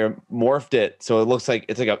 but they are morphed it so it looks like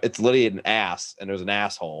it's literally an ass, and there's an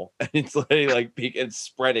asshole, and it's literally like it's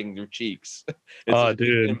spreading your cheeks.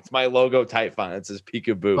 Dude, it's my logo type font. It says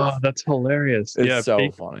Peekaboo. Oh, that's hilarious. It's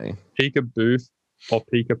so funny. Peekaboo or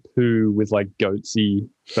Peekapoo with like goatsy,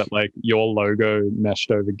 but like your logo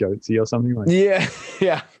meshed over goatsy or something like.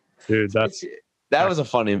 Yeah. Dude, that was a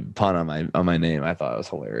funny pun on my name. I thought it was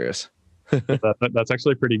hilarious. That's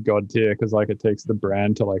actually pretty god tier because like it takes the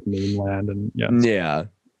brand to like meme land, and yeah.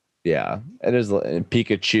 It is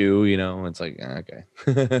Pikachu, you know. It's like okay.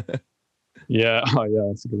 Yeah. Oh yeah,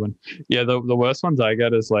 that's a good one. Yeah, the worst ones I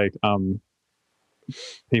get is like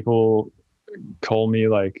people call me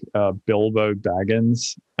like Bilbo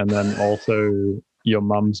Baggins, and then also your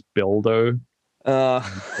mum's Bildo.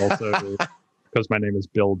 Also, because my name is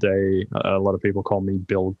Bill Day, a lot of people call me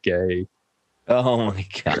Bill Gay. Oh my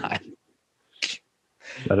god,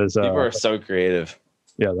 that is people are so creative.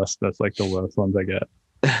 Yeah, that's like the worst ones I get.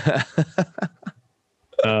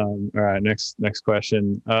 All right, next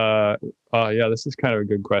question. Yeah, this is kind of a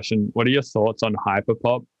good question. What are your thoughts on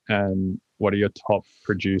hyperpop, and what are your top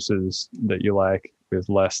producers that you like with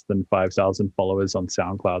less than 5,000 followers on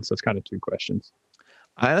SoundCloud? So it's kind of two questions.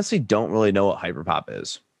 I honestly don't really know what hyperpop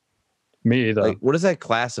is. Me either. Like, what does that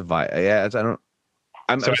classify? Yeah,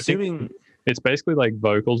 I'm assuming it's basically like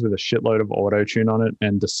vocals with a shitload of auto tune on it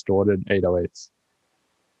and distorted 808s.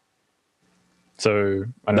 So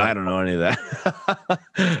I don't know any of that.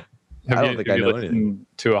 I don't think I know anything.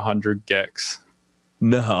 To 100 gex.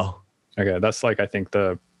 No. Okay, that's like I think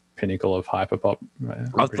the pinnacle of hyperpop.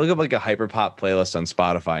 I'll look up like a hyperpop playlist on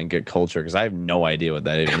Spotify and get culture, because I have no idea what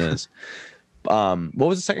that even is. What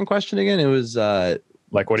was the second question again? It was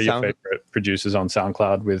like, what are your favorite producers on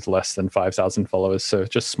SoundCloud with less than 5,000 followers? So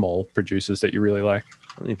just small producers that you really like.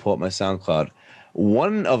 Let me pull up my SoundCloud.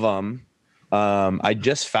 One of them, I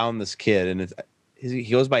just found this kid, and he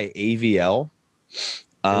goes by AVL.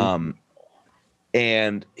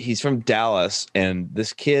 And he's from Dallas, and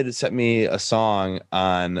this kid sent me a song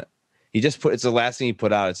on. It's the last thing he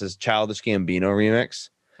put out. It says Childish Gambino remix.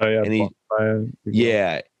 Oh yeah, and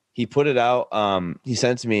he put it out. He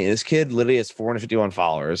sent it to me. This kid literally has 451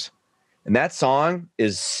 followers, and that song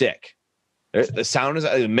is sick. The sound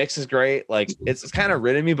the mix is great. Like it's kind of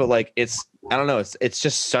ridden me, but like I don't know. It's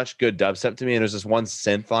just such good dubstep to me. And there's this one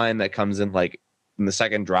synth line that comes in like in the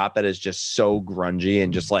second drop that is just so grungy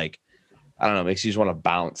and just like, I don't know, makes you just want to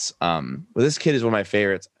bounce. But this kid is one of my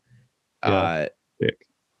favorites.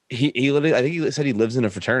 He literally, I think he said he lives in a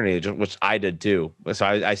fraternity, which I did too. So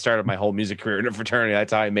I started my whole music career in a fraternity.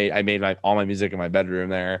 That's how I made all my music in my bedroom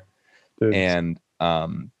there. Dude. And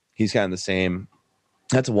he's kind of the same.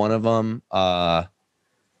 That's one of them. God,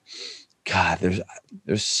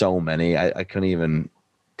 there's so many. I couldn't even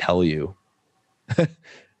tell you.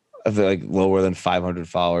 Of like lower than 500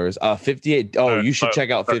 followers. 58. You should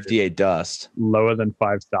check out 58 Dust. Lower than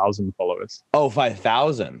 5,000 followers.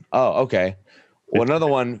 5,000. Okay. Well, another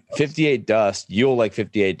one, 58 Dust. You'll like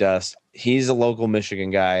 58 Dust. He's a local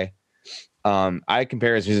Michigan guy. I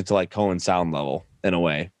compare his music to like Cohen Sound Level in a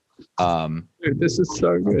way. Dude, this is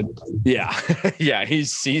so good. Yeah. Yeah,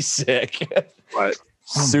 he's sick. What?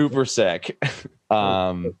 Super sick.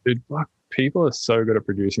 Dude, fuck. People are so good at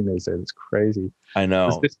producing these days. It's crazy. I know.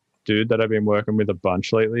 There's this dude that I've been working with a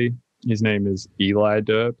bunch lately. His name is Eli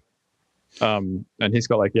Derp. And he's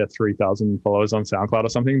got like 3,000 followers on SoundCloud or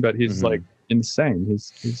something, but he's like insane.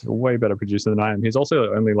 He's a way better producer than I am. He's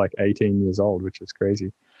also only like 18 years old, which is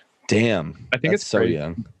crazy. Damn. I think it's so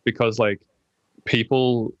young because like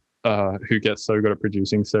people who get so good at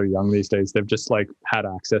producing so young these days, they've just like had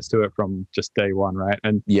access to it from just day one, right?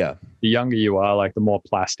 And yeah, the younger you are, like the more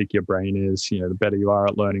plastic your brain is, the better you are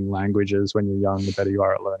at learning languages. When you're young, the better you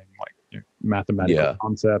are at learning like mathematical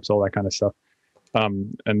concepts, all that kind of stuff.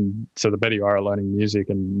 And so the better you are at learning music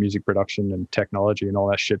and music production and technology and all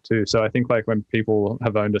that shit too. So I think like when people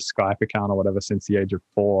have owned a Skype account or whatever since the age of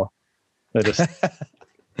 4, they just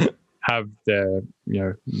have their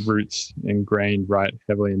roots ingrained right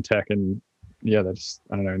heavily in tech, and they're just,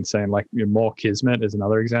 I don't know, insane. Like more Kismet is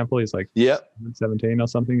another example. He's like 17 or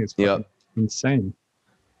something. It's insane.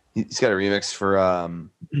 He's got a remix for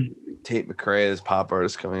Tate McRae, his pop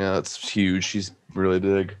artist, coming out. It's huge. She's really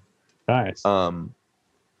big. Nice.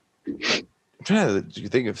 I'm trying to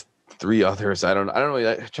think of three others. I don't really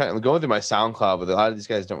I'm going through my SoundCloud, but a lot of these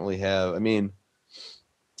guys don't really have. I mean,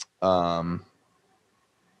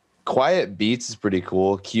 Quiet Beats is pretty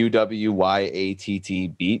cool.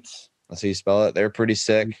 QWYATT Beats. That's how you spell it. They're pretty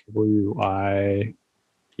sick. WIETT.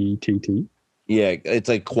 Yeah, it's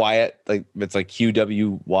like quiet, like it's like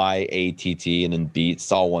QWYATT and then Beats.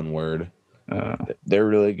 It's all one word. They're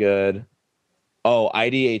really good. Oh,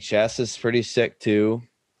 IDHS is pretty sick too.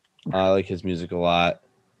 I like his music a lot.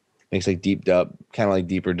 Makes like deep dub, kind of like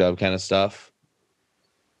deeper dub kind of stuff.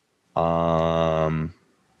 I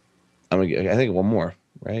think one more,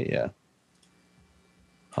 right? Yeah.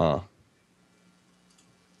 Huh.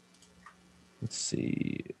 Let's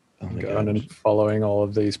see. Oh my Going God. and following all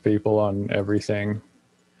of these people on everything.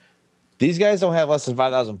 These guys don't have less than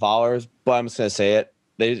 5,000 followers, but I'm just gonna say it.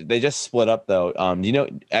 They just split up though. Do you know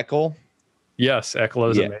Echo? Yes,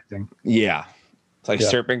 Ekla is Yeah. amazing. Yeah. It's like Yeah.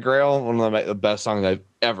 Serpent Grail, one of the best songs I've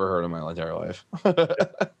ever heard in my entire life.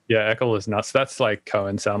 Yeah, Ekla is nuts. That's like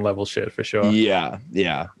Cohen sound level shit for sure. Yeah.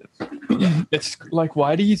 It's like,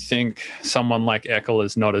 why do you think someone like Ekla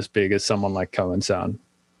is not as big as someone like Cohen sound?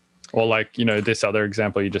 Or like, this other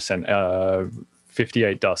example you just sent,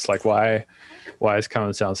 58 Dust. Like, why is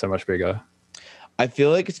Cohen sound so much bigger? I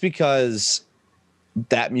feel like it's because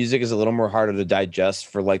that music is a little more harder to digest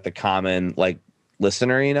for like the common like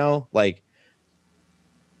listener, like,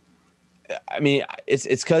 I mean, it's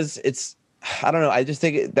because it's, I don't know. I just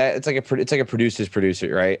think that it's like a producer's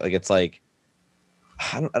producer, right? Like it's like,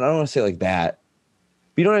 I don't want to say like that,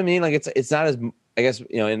 but you know what I mean? Like it's not as, I guess,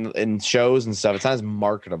 in shows and stuff, it's not as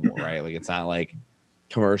marketable, right? Like it's not like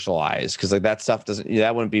commercialized because like that stuff doesn't,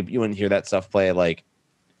 that wouldn't be, you wouldn't hear that stuff play like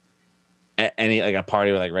at any like a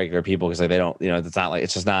party with like regular people because like they don't, it's not like,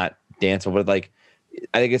 it's just not danceable. But like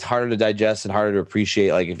I think it's harder to digest and harder to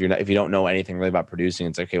appreciate. Like if you don't know anything really about producing,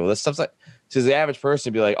 it's like, okay, well this stuff's like, to the average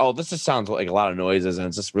person be like, oh, this just sounds like a lot of noises and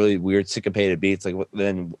it's just really weird syncopated beats. Like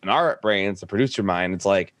then in our brains, the producer mind, it's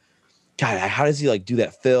like, God, how does he like do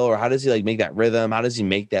that fill, or how does he like make that rhythm? How does he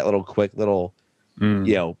make that little quick little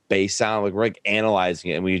bass sound? Like we're like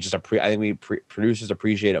analyzing it, and we just I think we producers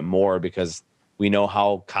appreciate it more because we know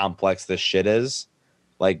how complex this shit is,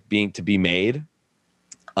 like being to be made.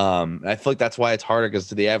 I feel like that's why it's harder because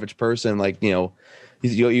to the average person, like you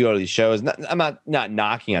go to these shows. I'm not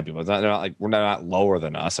knocking on people. It's not, they're not like we're not lower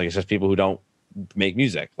than us. Like it's just people who don't make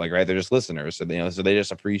music. Like right, they're just listeners. So so they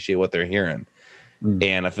just appreciate what they're hearing.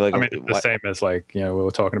 And I feel like it's the same as like we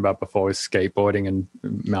were talking about before with skateboarding and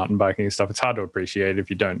mountain biking and stuff. It's hard to appreciate if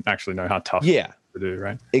you don't actually know how tough it is to do,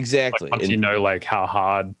 right? Exactly. Like once you know like how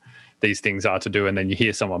hard these things are to do, and then you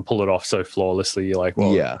hear someone pull it off so flawlessly, you're like,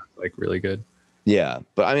 well, like really good. Yeah,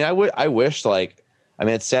 but I mean, I wish like, I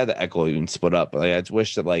mean, it's sad that Echo even split up, but like, I just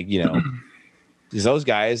wish that like because those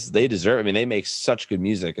guys, they deserve. I mean, they make such good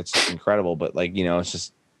music. It's just incredible. But like it's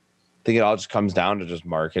just, I think it all just comes down to just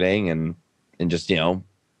marketing and just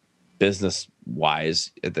business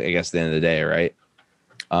wise. I guess at the end of the day, right?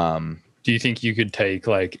 Do you think you could take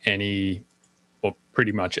like any, or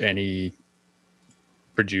pretty much any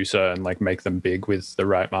producer and like make them big with the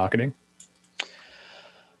right marketing?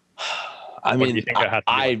 I mean, do you think it had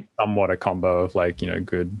to be like somewhat a combo of like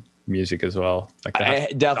good music as well? Like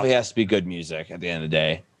it definitely has to be good music at the end of the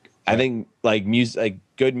day. I think like music, like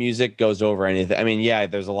good music goes over anything. I mean, yeah,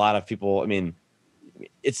 there's a lot of people. I mean,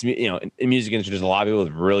 it's in music industry, there's a lot of people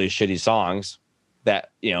with really shitty songs that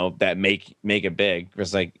that make it big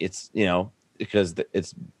because like it's because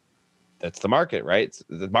that's the market, right? It's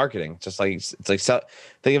the marketing. It's just like it's like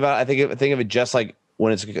think of it just like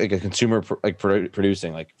when it's like a consumer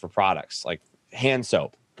producing like for products like hand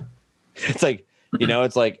soap. It's like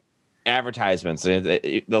it's like advertisements.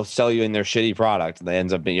 They'll sell you in their shitty product and they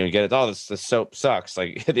ends up being get it. Oh, this soap sucks.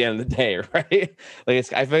 Like at the end of the day, right?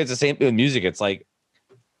 Like I feel like it's the same thing with music. It's like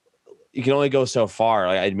you can only go so far.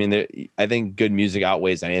 Like, I mean, I think good music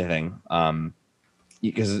outweighs anything.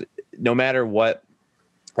 Because no matter what,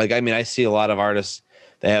 like, I mean, I see a lot of artists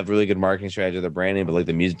that have really good marketing strategy of their branding, but like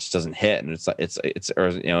the music just doesn't hit. And it's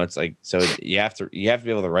like, so you have to be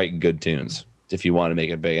able to write good tunes if you want to make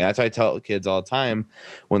it big. And that's why I tell kids all the time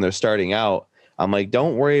when they're starting out, I'm like,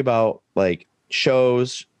 don't worry about like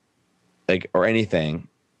shows, like, or anything.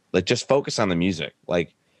 Like, just focus on the music.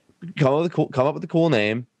 Like, come up with a cool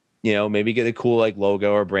name. Maybe get a cool like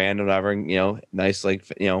logo or brand or whatever, nice like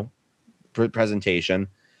presentation,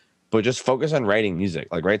 but just focus on writing music,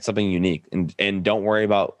 like write something unique and don't worry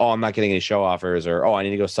about, oh, I'm not getting any show offers, or oh, I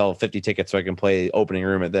need to go sell 50 tickets so I can play opening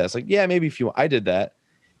room at this. Like, yeah, maybe if I did that,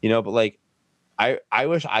 but like I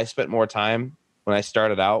wish I spent more time when I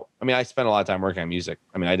started out. I mean, I spent a lot of time working on music.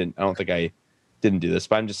 I mean, I don't think I didn't do this,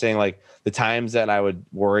 but I'm just saying like the times that I would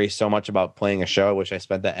worry so much about playing a show, I wish I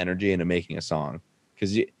spent that energy into making a song.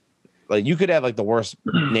 Because you could have like the worst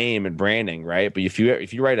name and branding, right? But if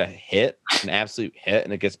you write a hit, an absolute hit,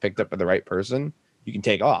 and it gets picked up by the right person, you can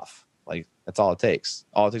take off. Like that's all it takes.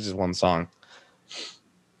 All it takes is one song.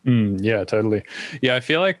 Yeah, totally. Yeah, I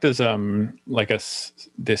feel like there's like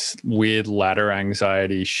this weird ladder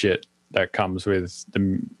anxiety shit that comes with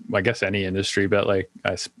I guess any industry, but like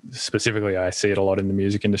specifically I see it a lot in the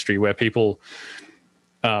music industry where people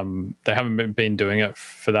they haven't been doing it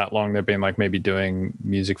for that long. They've been like maybe doing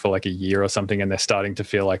music for like a year or something, and they're starting to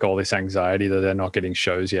feel like all this anxiety that they're not getting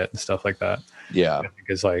shows yet and stuff like that. Yeah,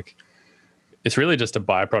 because like it's really just a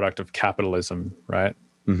byproduct of capitalism, right?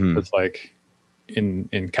 It's like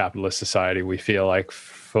in capitalist society, we feel like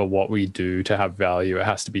for what we do to have value, it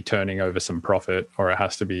has to be turning over some profit, or it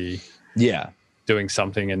has to be doing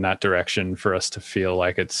something in that direction for us to feel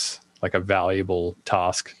like it's like a valuable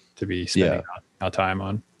task to be spending our time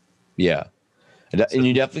on. Yeah. And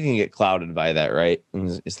you definitely can get clouded by that, right?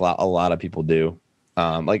 And it's a lot of people do.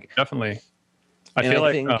 Like definitely. I feel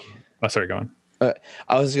like oh, sorry, go on.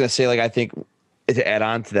 I was gonna say, like, I think to add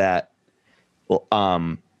on to that,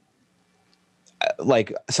 well,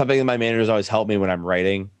 like something that my managers always help me when I'm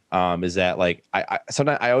writing, is that like I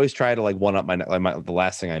sometimes I always try to like one up the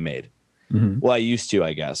last thing I made. Well, I used to,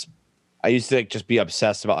 I guess. I used to like, just be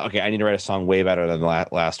obsessed about, okay, I need to write a song way better than the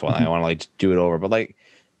last one. I want to like do it over. But like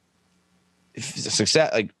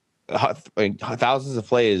success, like thousands of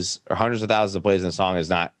plays or hundreds of thousands of plays in a song is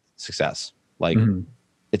not success. Like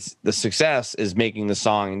it's the success is making the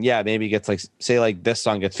song. And yeah, maybe it gets like, say like this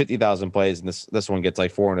song gets 50,000 plays and this one gets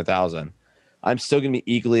like 400,000. I'm still going to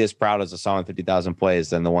be equally as proud as a song with 50,000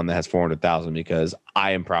 plays than the one that has 400,000 because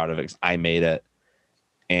I am proud of it. I made it.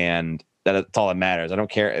 And that's all that matters. I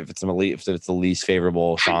don't care if it's the least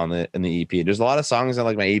favorable song in the EP. There's a lot of songs in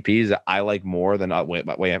like my EPs that I like more than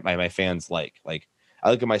my fans like. Like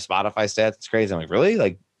I look at my Spotify stats, it's crazy. I'm like, really?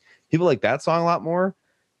 Like people like that song a lot more,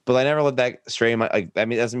 but I never let that stray. Like I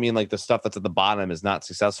mean, it doesn't mean like the stuff that's at the bottom is not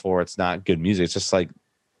successful or it's not good music. It's just like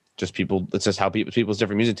people. It's just how people's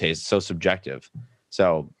different music tastes. It's so subjective.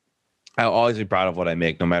 So I'll always be proud of what I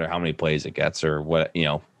make, no matter how many plays it gets or what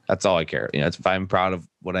That's all I care. If I'm proud of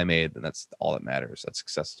what I made, then that's all that matters. That's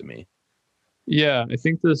success to me. Yeah, I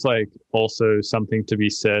think there's like also something to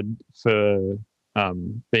be said for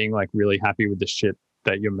being like really happy with the shit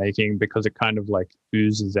that you're making, because it kind of like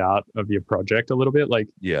oozes out of your project a little bit. Like,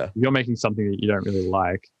 yeah, if you're making something that you don't really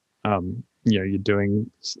like,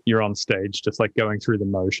 you're on stage just like going through the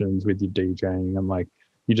motions with your DJing, and like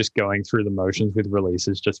you're just going through the motions with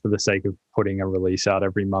releases just for the sake of putting a release out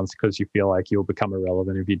every month because you feel like you'll become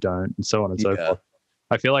irrelevant if you don't, and so on and so forth.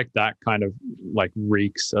 I feel like that kind of like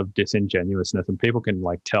reeks of disingenuousness, and people can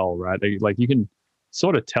like tell, right? Like you can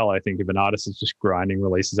sort of tell, I think, if an artist is just grinding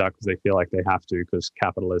releases out because they feel like they have to because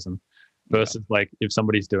capitalism, versus like if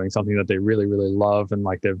somebody's doing something that they really, really love and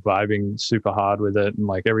like they're vibing super hard with it, and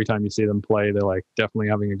like every time you see them play, they're like definitely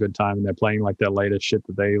having a good time and they're playing like their latest shit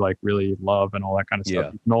that they like really love and all that kind of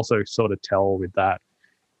stuff. You can also sort of tell with that.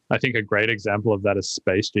 I think a great example of that is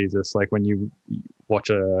Space Jesus. Like when you watch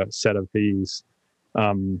a set of his,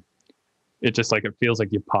 it just like, it feels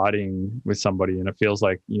like you're partying with somebody, and it feels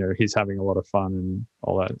like, he's having a lot of fun and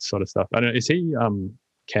all that sort of stuff. I don't know, is he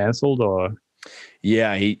canceled or?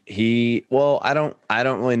 Yeah, he well, I don't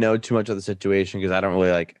really know too much of the situation because I don't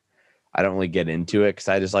really get into it, because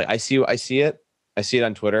I just like I see it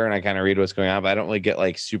on Twitter and I kind of read what's going on, but I don't really get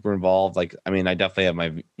like super involved. Like, I mean, I definitely have my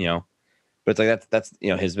but it's like that's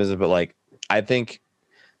his business. But like I think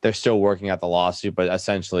they're still working out the lawsuit, but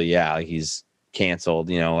essentially, yeah, like he's canceled.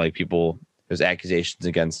 Like there's accusations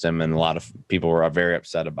against him, and a lot of people were very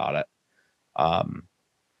upset about it.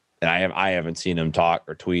 And I haven't seen him talk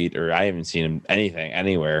or tweet, or I haven't seen him anything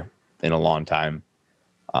anywhere in a long time.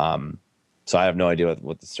 So I have no idea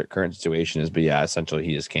what the current situation is, but yeah, essentially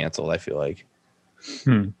he is canceled, I feel like.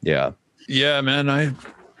 Yeah. Yeah, man.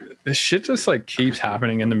 This shit just like keeps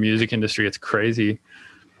happening in the music industry. It's crazy.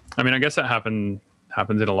 I mean, I guess that happens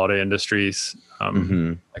in a lot of industries.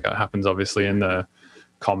 Like it happens obviously in the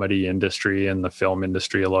comedy industry and the film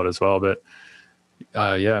industry a lot as well. But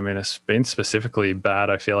yeah, I mean, it's been specifically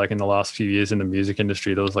bad, I feel like, in the last few years in the music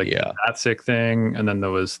industry. There was like that sick thing, and then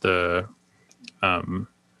there was the what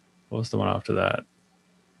was the one after that?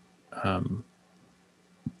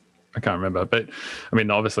 I can't remember, but I mean,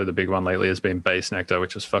 obviously the big one lately has been Bass Nectar,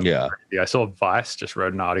 which was fucking crazy. I saw Vice just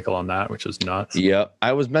wrote an article on that, which was nuts. Yeah,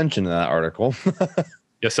 I was mentioned in that article.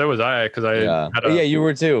 Yeah, so was I, because I had you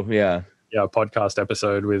were too. Yeah, a podcast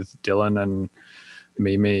episode with Dylan and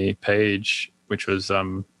Mimi Page, which was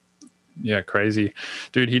Yeah, crazy.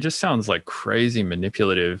 Dude, he just sounds like crazy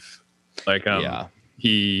manipulative. Like Yeah.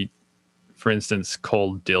 he, for instance,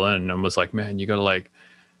 called Dylan and was like, "Man, you got to like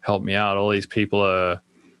help me out. All these people are,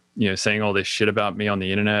 saying all this shit about me on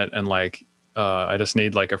the internet, and like I just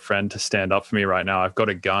need like a friend to stand up for me right now. I've got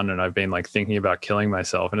a gun and I've been like thinking about killing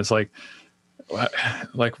myself." And it's like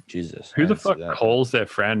Jesus. who the fuck calls their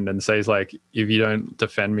friend and says like, "If you don't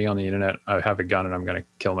defend me on the internet, I have a gun and I'm going to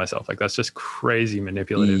kill myself." Like that's just crazy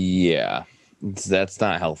manipulative. Yeah. That's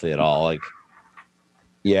not healthy at all. Like,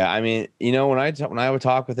 yeah, I mean, when I would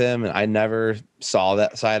talk with him, and I never saw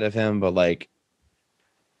that side of him, but like,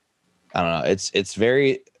 I don't know, it's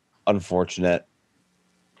very unfortunate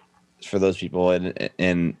for those people,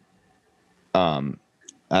 and I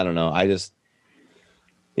don't know, I just,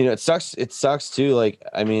 it sucks too. Like,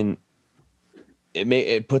 I mean,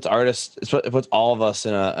 it puts artists, it puts all of us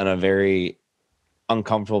in a very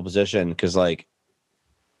uncomfortable position, because like,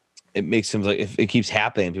 it makes him like, if it keeps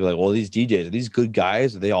happening, people are like, well, these DJs, are these good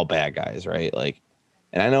guys? Are they all bad guys? Right. Like,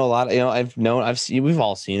 and I know a lot of, I've seen, we've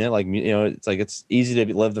all seen it. Like, it's like, it's easy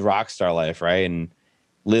to live the rock star life. Right. And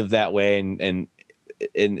live that way. And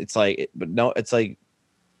it's like, but no, it's like,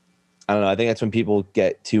 I don't know. I think that's when people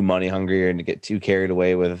get too money hungry and get too carried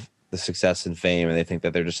away with the success and fame. And they think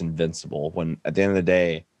that they're just invincible, when at the end of the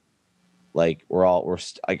day, like,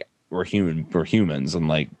 we're humans. And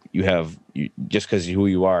like, just because who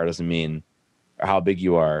you are doesn't mean, or how big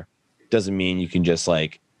you are doesn't mean you can just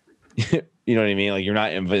like, you know what I mean? Like, you're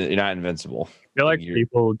not invincible. I feel like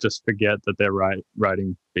people just forget that they're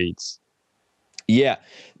writing beats. Yeah,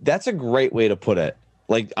 that's a great way to put it.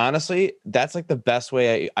 Like, honestly, that's like the best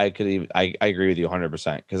way I could even, I agree with you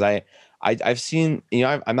 100%. Because I've seen,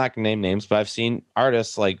 I'm not gonna name names, but I've seen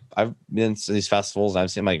artists, like, I've been to these festivals, and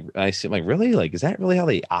I see like, really, like, is that really how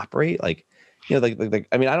they operate? Like, like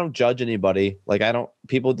I mean, I don't judge anybody. Like,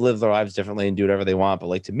 people live their lives differently and do whatever they want. But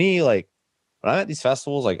like, to me, like, when I'm at these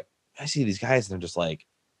festivals, like, I see these guys and they're just like,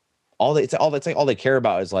 all they care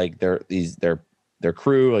about is like their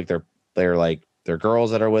crew, like they're like their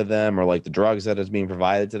girls that are with them, or like the drugs that is being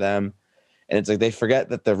provided to them. And it's like, they forget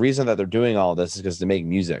that the reason that they're doing all this is because to make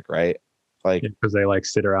music, right? Like, because they like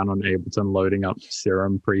sit around on Ableton loading up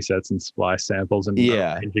serum presets and splice samples and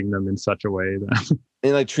arranging them in such a way that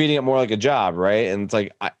and like treating it more like a job, right? And it's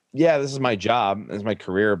like, this is my job, it's my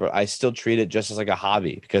career, but I still treat it just as like a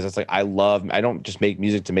hobby, because it's like, I don't just make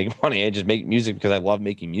music to make money. I just make music because I love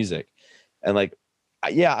making music. And like, I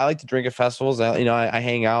like to drink at festivals. I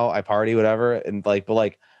hang out, I party, whatever. And like, but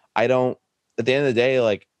like, I don't, at the end of the day,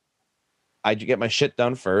 like, I get my shit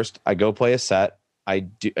done first. I go play a set. I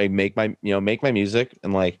make my music,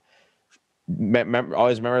 and like,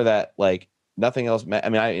 always remember that, like, nothing else. I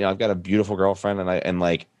mean, I've got a beautiful girlfriend, and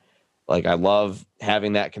like I love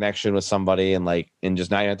having that connection with somebody, and like, and just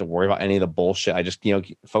not even have to worry about any of the bullshit. I just,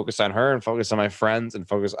 focus on her and focus on my friends and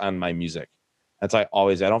focus on my music. That's I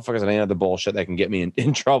don't focus on any of the bullshit that can get me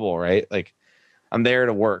in trouble. Right. Like, I'm there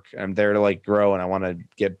to work. I'm there to like grow, and I want to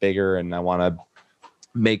get bigger, and I want to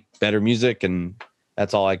make better music. And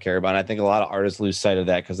that's all I care about. And I think a lot of artists lose sight of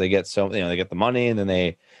that, because they get they get the money, and then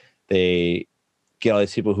they get all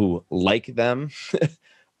these people who like them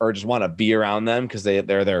or just want to be around them because they're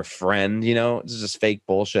their friend. It's just fake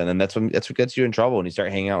bullshit. And that's what gets you in trouble, when you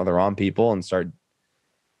start hanging out with the wrong people and start,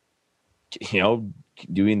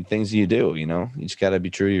 doing things you do. You just got to be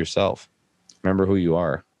true to yourself. Remember who you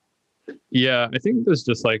are. Yeah, I think there's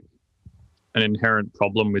just like an inherent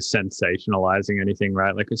problem with sensationalizing anything,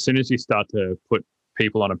 right? Like, as soon as you start to put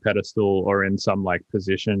people on a pedestal or in some like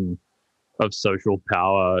position of social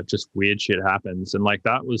power, just weird shit happens. And like,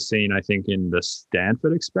 that was seen, I think, in the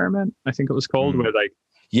Stanford experiment, I think it was called, where like,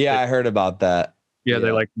 I heard about that. Yeah,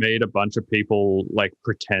 they like made a bunch of people like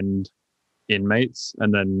pretend inmates,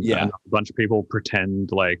 and then a bunch of people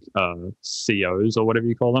pretend like COs or whatever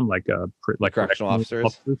you call them, like correctional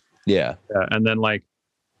officers. Yeah, and then like,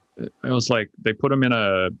 it was like they put them in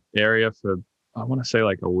a area for, I want to say,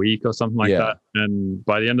 like a week or something like that. And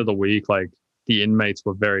by the end of the week, like, the inmates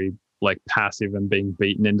were very like passive and being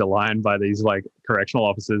beaten into line by these like correctional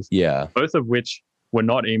officers. Yeah, both of which were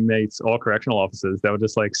not inmates or correctional officers. They were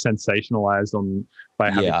just like sensationalized by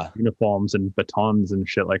having uniforms and batons and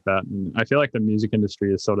shit like that. And I feel like the music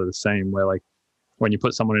industry is sort of the same, where like, when you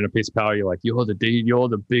put someone in a piece of power, you're like, you're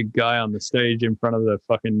the big guy on the stage in front of the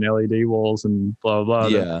fucking LED walls and blah blah.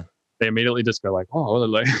 Yeah, then they immediately just go like, oh,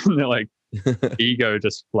 like, they're like, ego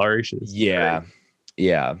just flourishes. Yeah.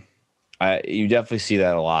 You definitely see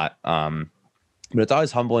that a lot. But it's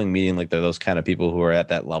always humbling meeting like those kind of people who are at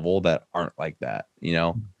that level that aren't like that.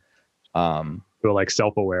 Who are like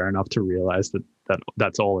self-aware enough to realize that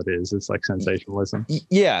that's all it is. It's like sensationalism.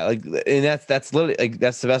 Yeah, like, and that's literally like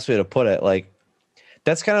that's the best way to put it. Like,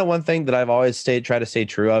 that's kind of one thing that I've always try to stay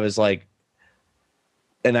true of is like,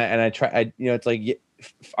 and I try, it's like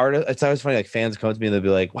artists. It's always funny. Like fans come to me and they'll be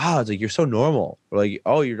like, "Wow, it's like you're so normal," or like,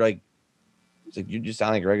 "Oh, you're like." It's like, you just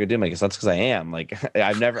sound like a regular dude. I'm like, that's because I am. Like,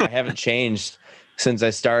 I haven't changed since I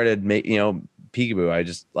started, Peekaboo. I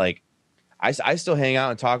just like, I still hang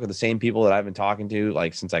out and talk with the same people that I've been talking to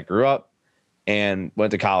like since I grew up and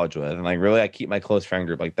went to college with, and like really, I keep my close friend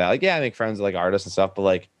group like that. Like, yeah, I make friends with like artists and stuff, but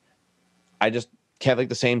like, I just have like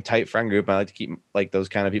the same tight friend group. I like to keep like those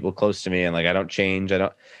kind of people close to me, and like I don't change.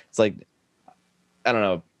 It's like, I don't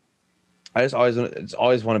know. I just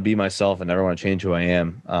always want to be myself and never want to change who I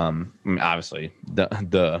am. I mean, obviously, but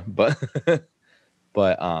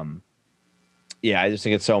yeah, I just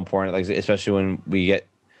think it's so important. Like, especially when we get,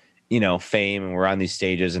 fame and we're on these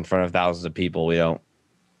stages in front of thousands of people, we don't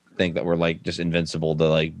think that we're like just invincible to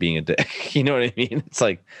like being a dick. You know what I mean? It's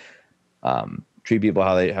like, treat people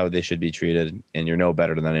how they should be treated, and you're no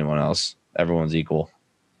better than anyone else. Everyone's equal.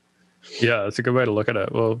 Yeah, that's a good way to look at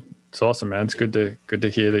it. Well, it's awesome, man. It's good to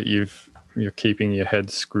hear that you're keeping your head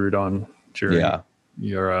screwed on during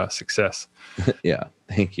your success. Yeah,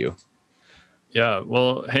 thank you. Yeah,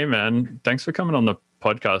 well, hey man, thanks for coming on the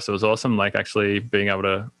podcast. It was awesome, like actually being able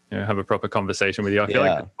to have a proper conversation with you. I feel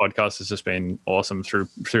like the podcast has just been awesome through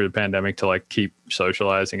the pandemic to like keep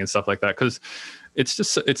socializing and stuff like that, because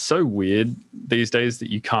it's so weird these days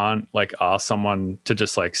that you can't like ask someone to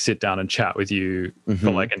just like sit down and chat with you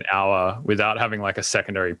for like an hour without having like a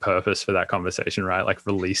secondary purpose for that conversation, right? Like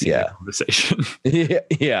releasing the conversation.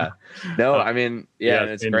 Yeah. No, I mean, and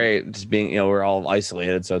it's great just being, we're all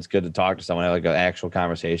isolated, so it's good to talk to someone, have like an actual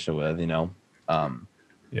conversation with,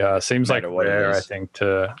 Yeah, it seems like rare, I think,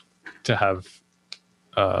 to have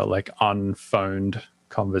like unphoned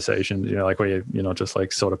conversations, like where you're not just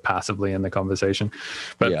like sort of passively in the conversation.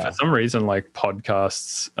 But for some reason, like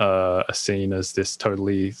podcasts are seen as this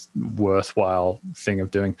totally worthwhile thing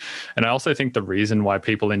of doing. And I also think the reason why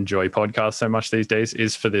people enjoy podcasts so much these days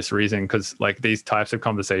is for this reason, because like these types of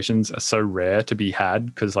conversations are so rare to be had,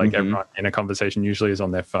 because like everyone in a conversation usually is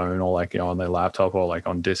on their phone or like on their laptop or like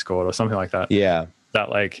on Discord or something like that. That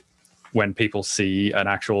like when people see an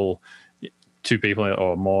actual two people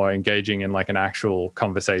or more engaging in like an actual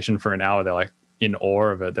conversation for an hour, they're like in awe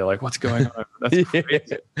of it. They're like, what's going on? That's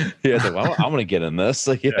crazy. It's like, well, I'm gonna get in this.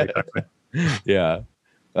 Like, exactly. Yeah,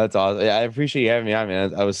 that's awesome. I appreciate you having me on,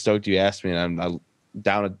 man. I was stoked you asked me, and I'm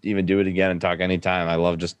down to even do it again and talk anytime. I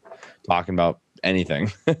love just talking about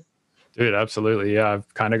anything. Dude, absolutely. Yeah,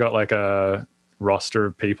 I've kind of got like a roster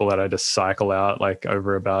of people that I just cycle out like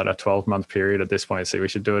over about a 12-month period at this point. So we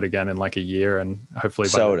should do it again in like a year, and hopefully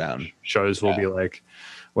by shows will be like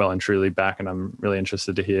well and truly back. And I'm really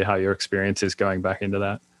interested to hear how your experience is going back into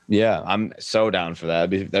that. Yeah, I'm so down for that.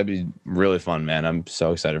 That'd be really fun, man. I'm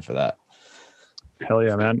so excited for that. Hell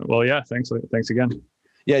yeah, man. Well, yeah, thanks again.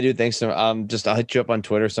 Yeah, dude, thanks. I'll hit you up on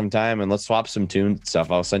Twitter sometime and let's swap some tune stuff.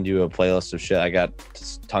 I'll send you a playlist of shit. I got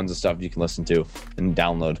tons of stuff you can listen to and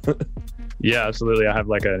download. Yeah, absolutely. I have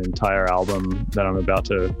like an entire album that I'm about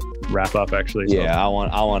to wrap up, actually. So. Yeah, I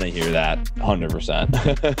want to hear that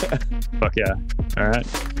 100%. Fuck yeah. All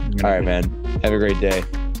right. All right, man. Have a great day.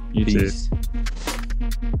 You Peace. too.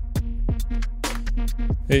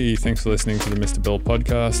 Hey, thanks for listening to the Mr. Bill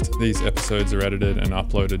podcast. These episodes are edited and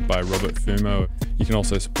uploaded by Robert Fumo. You can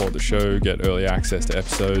also support the show, get early access to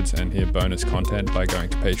episodes, and hear bonus content by going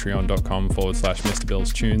to patreon.com/Mr.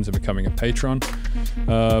 Bill's Tunes and becoming a patron.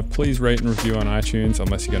 Please rate and review on iTunes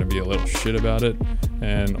unless you're going to be a little shit about it.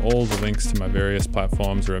 And all the links to my various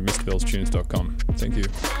platforms are at MrBillsTunes.com. Thank you.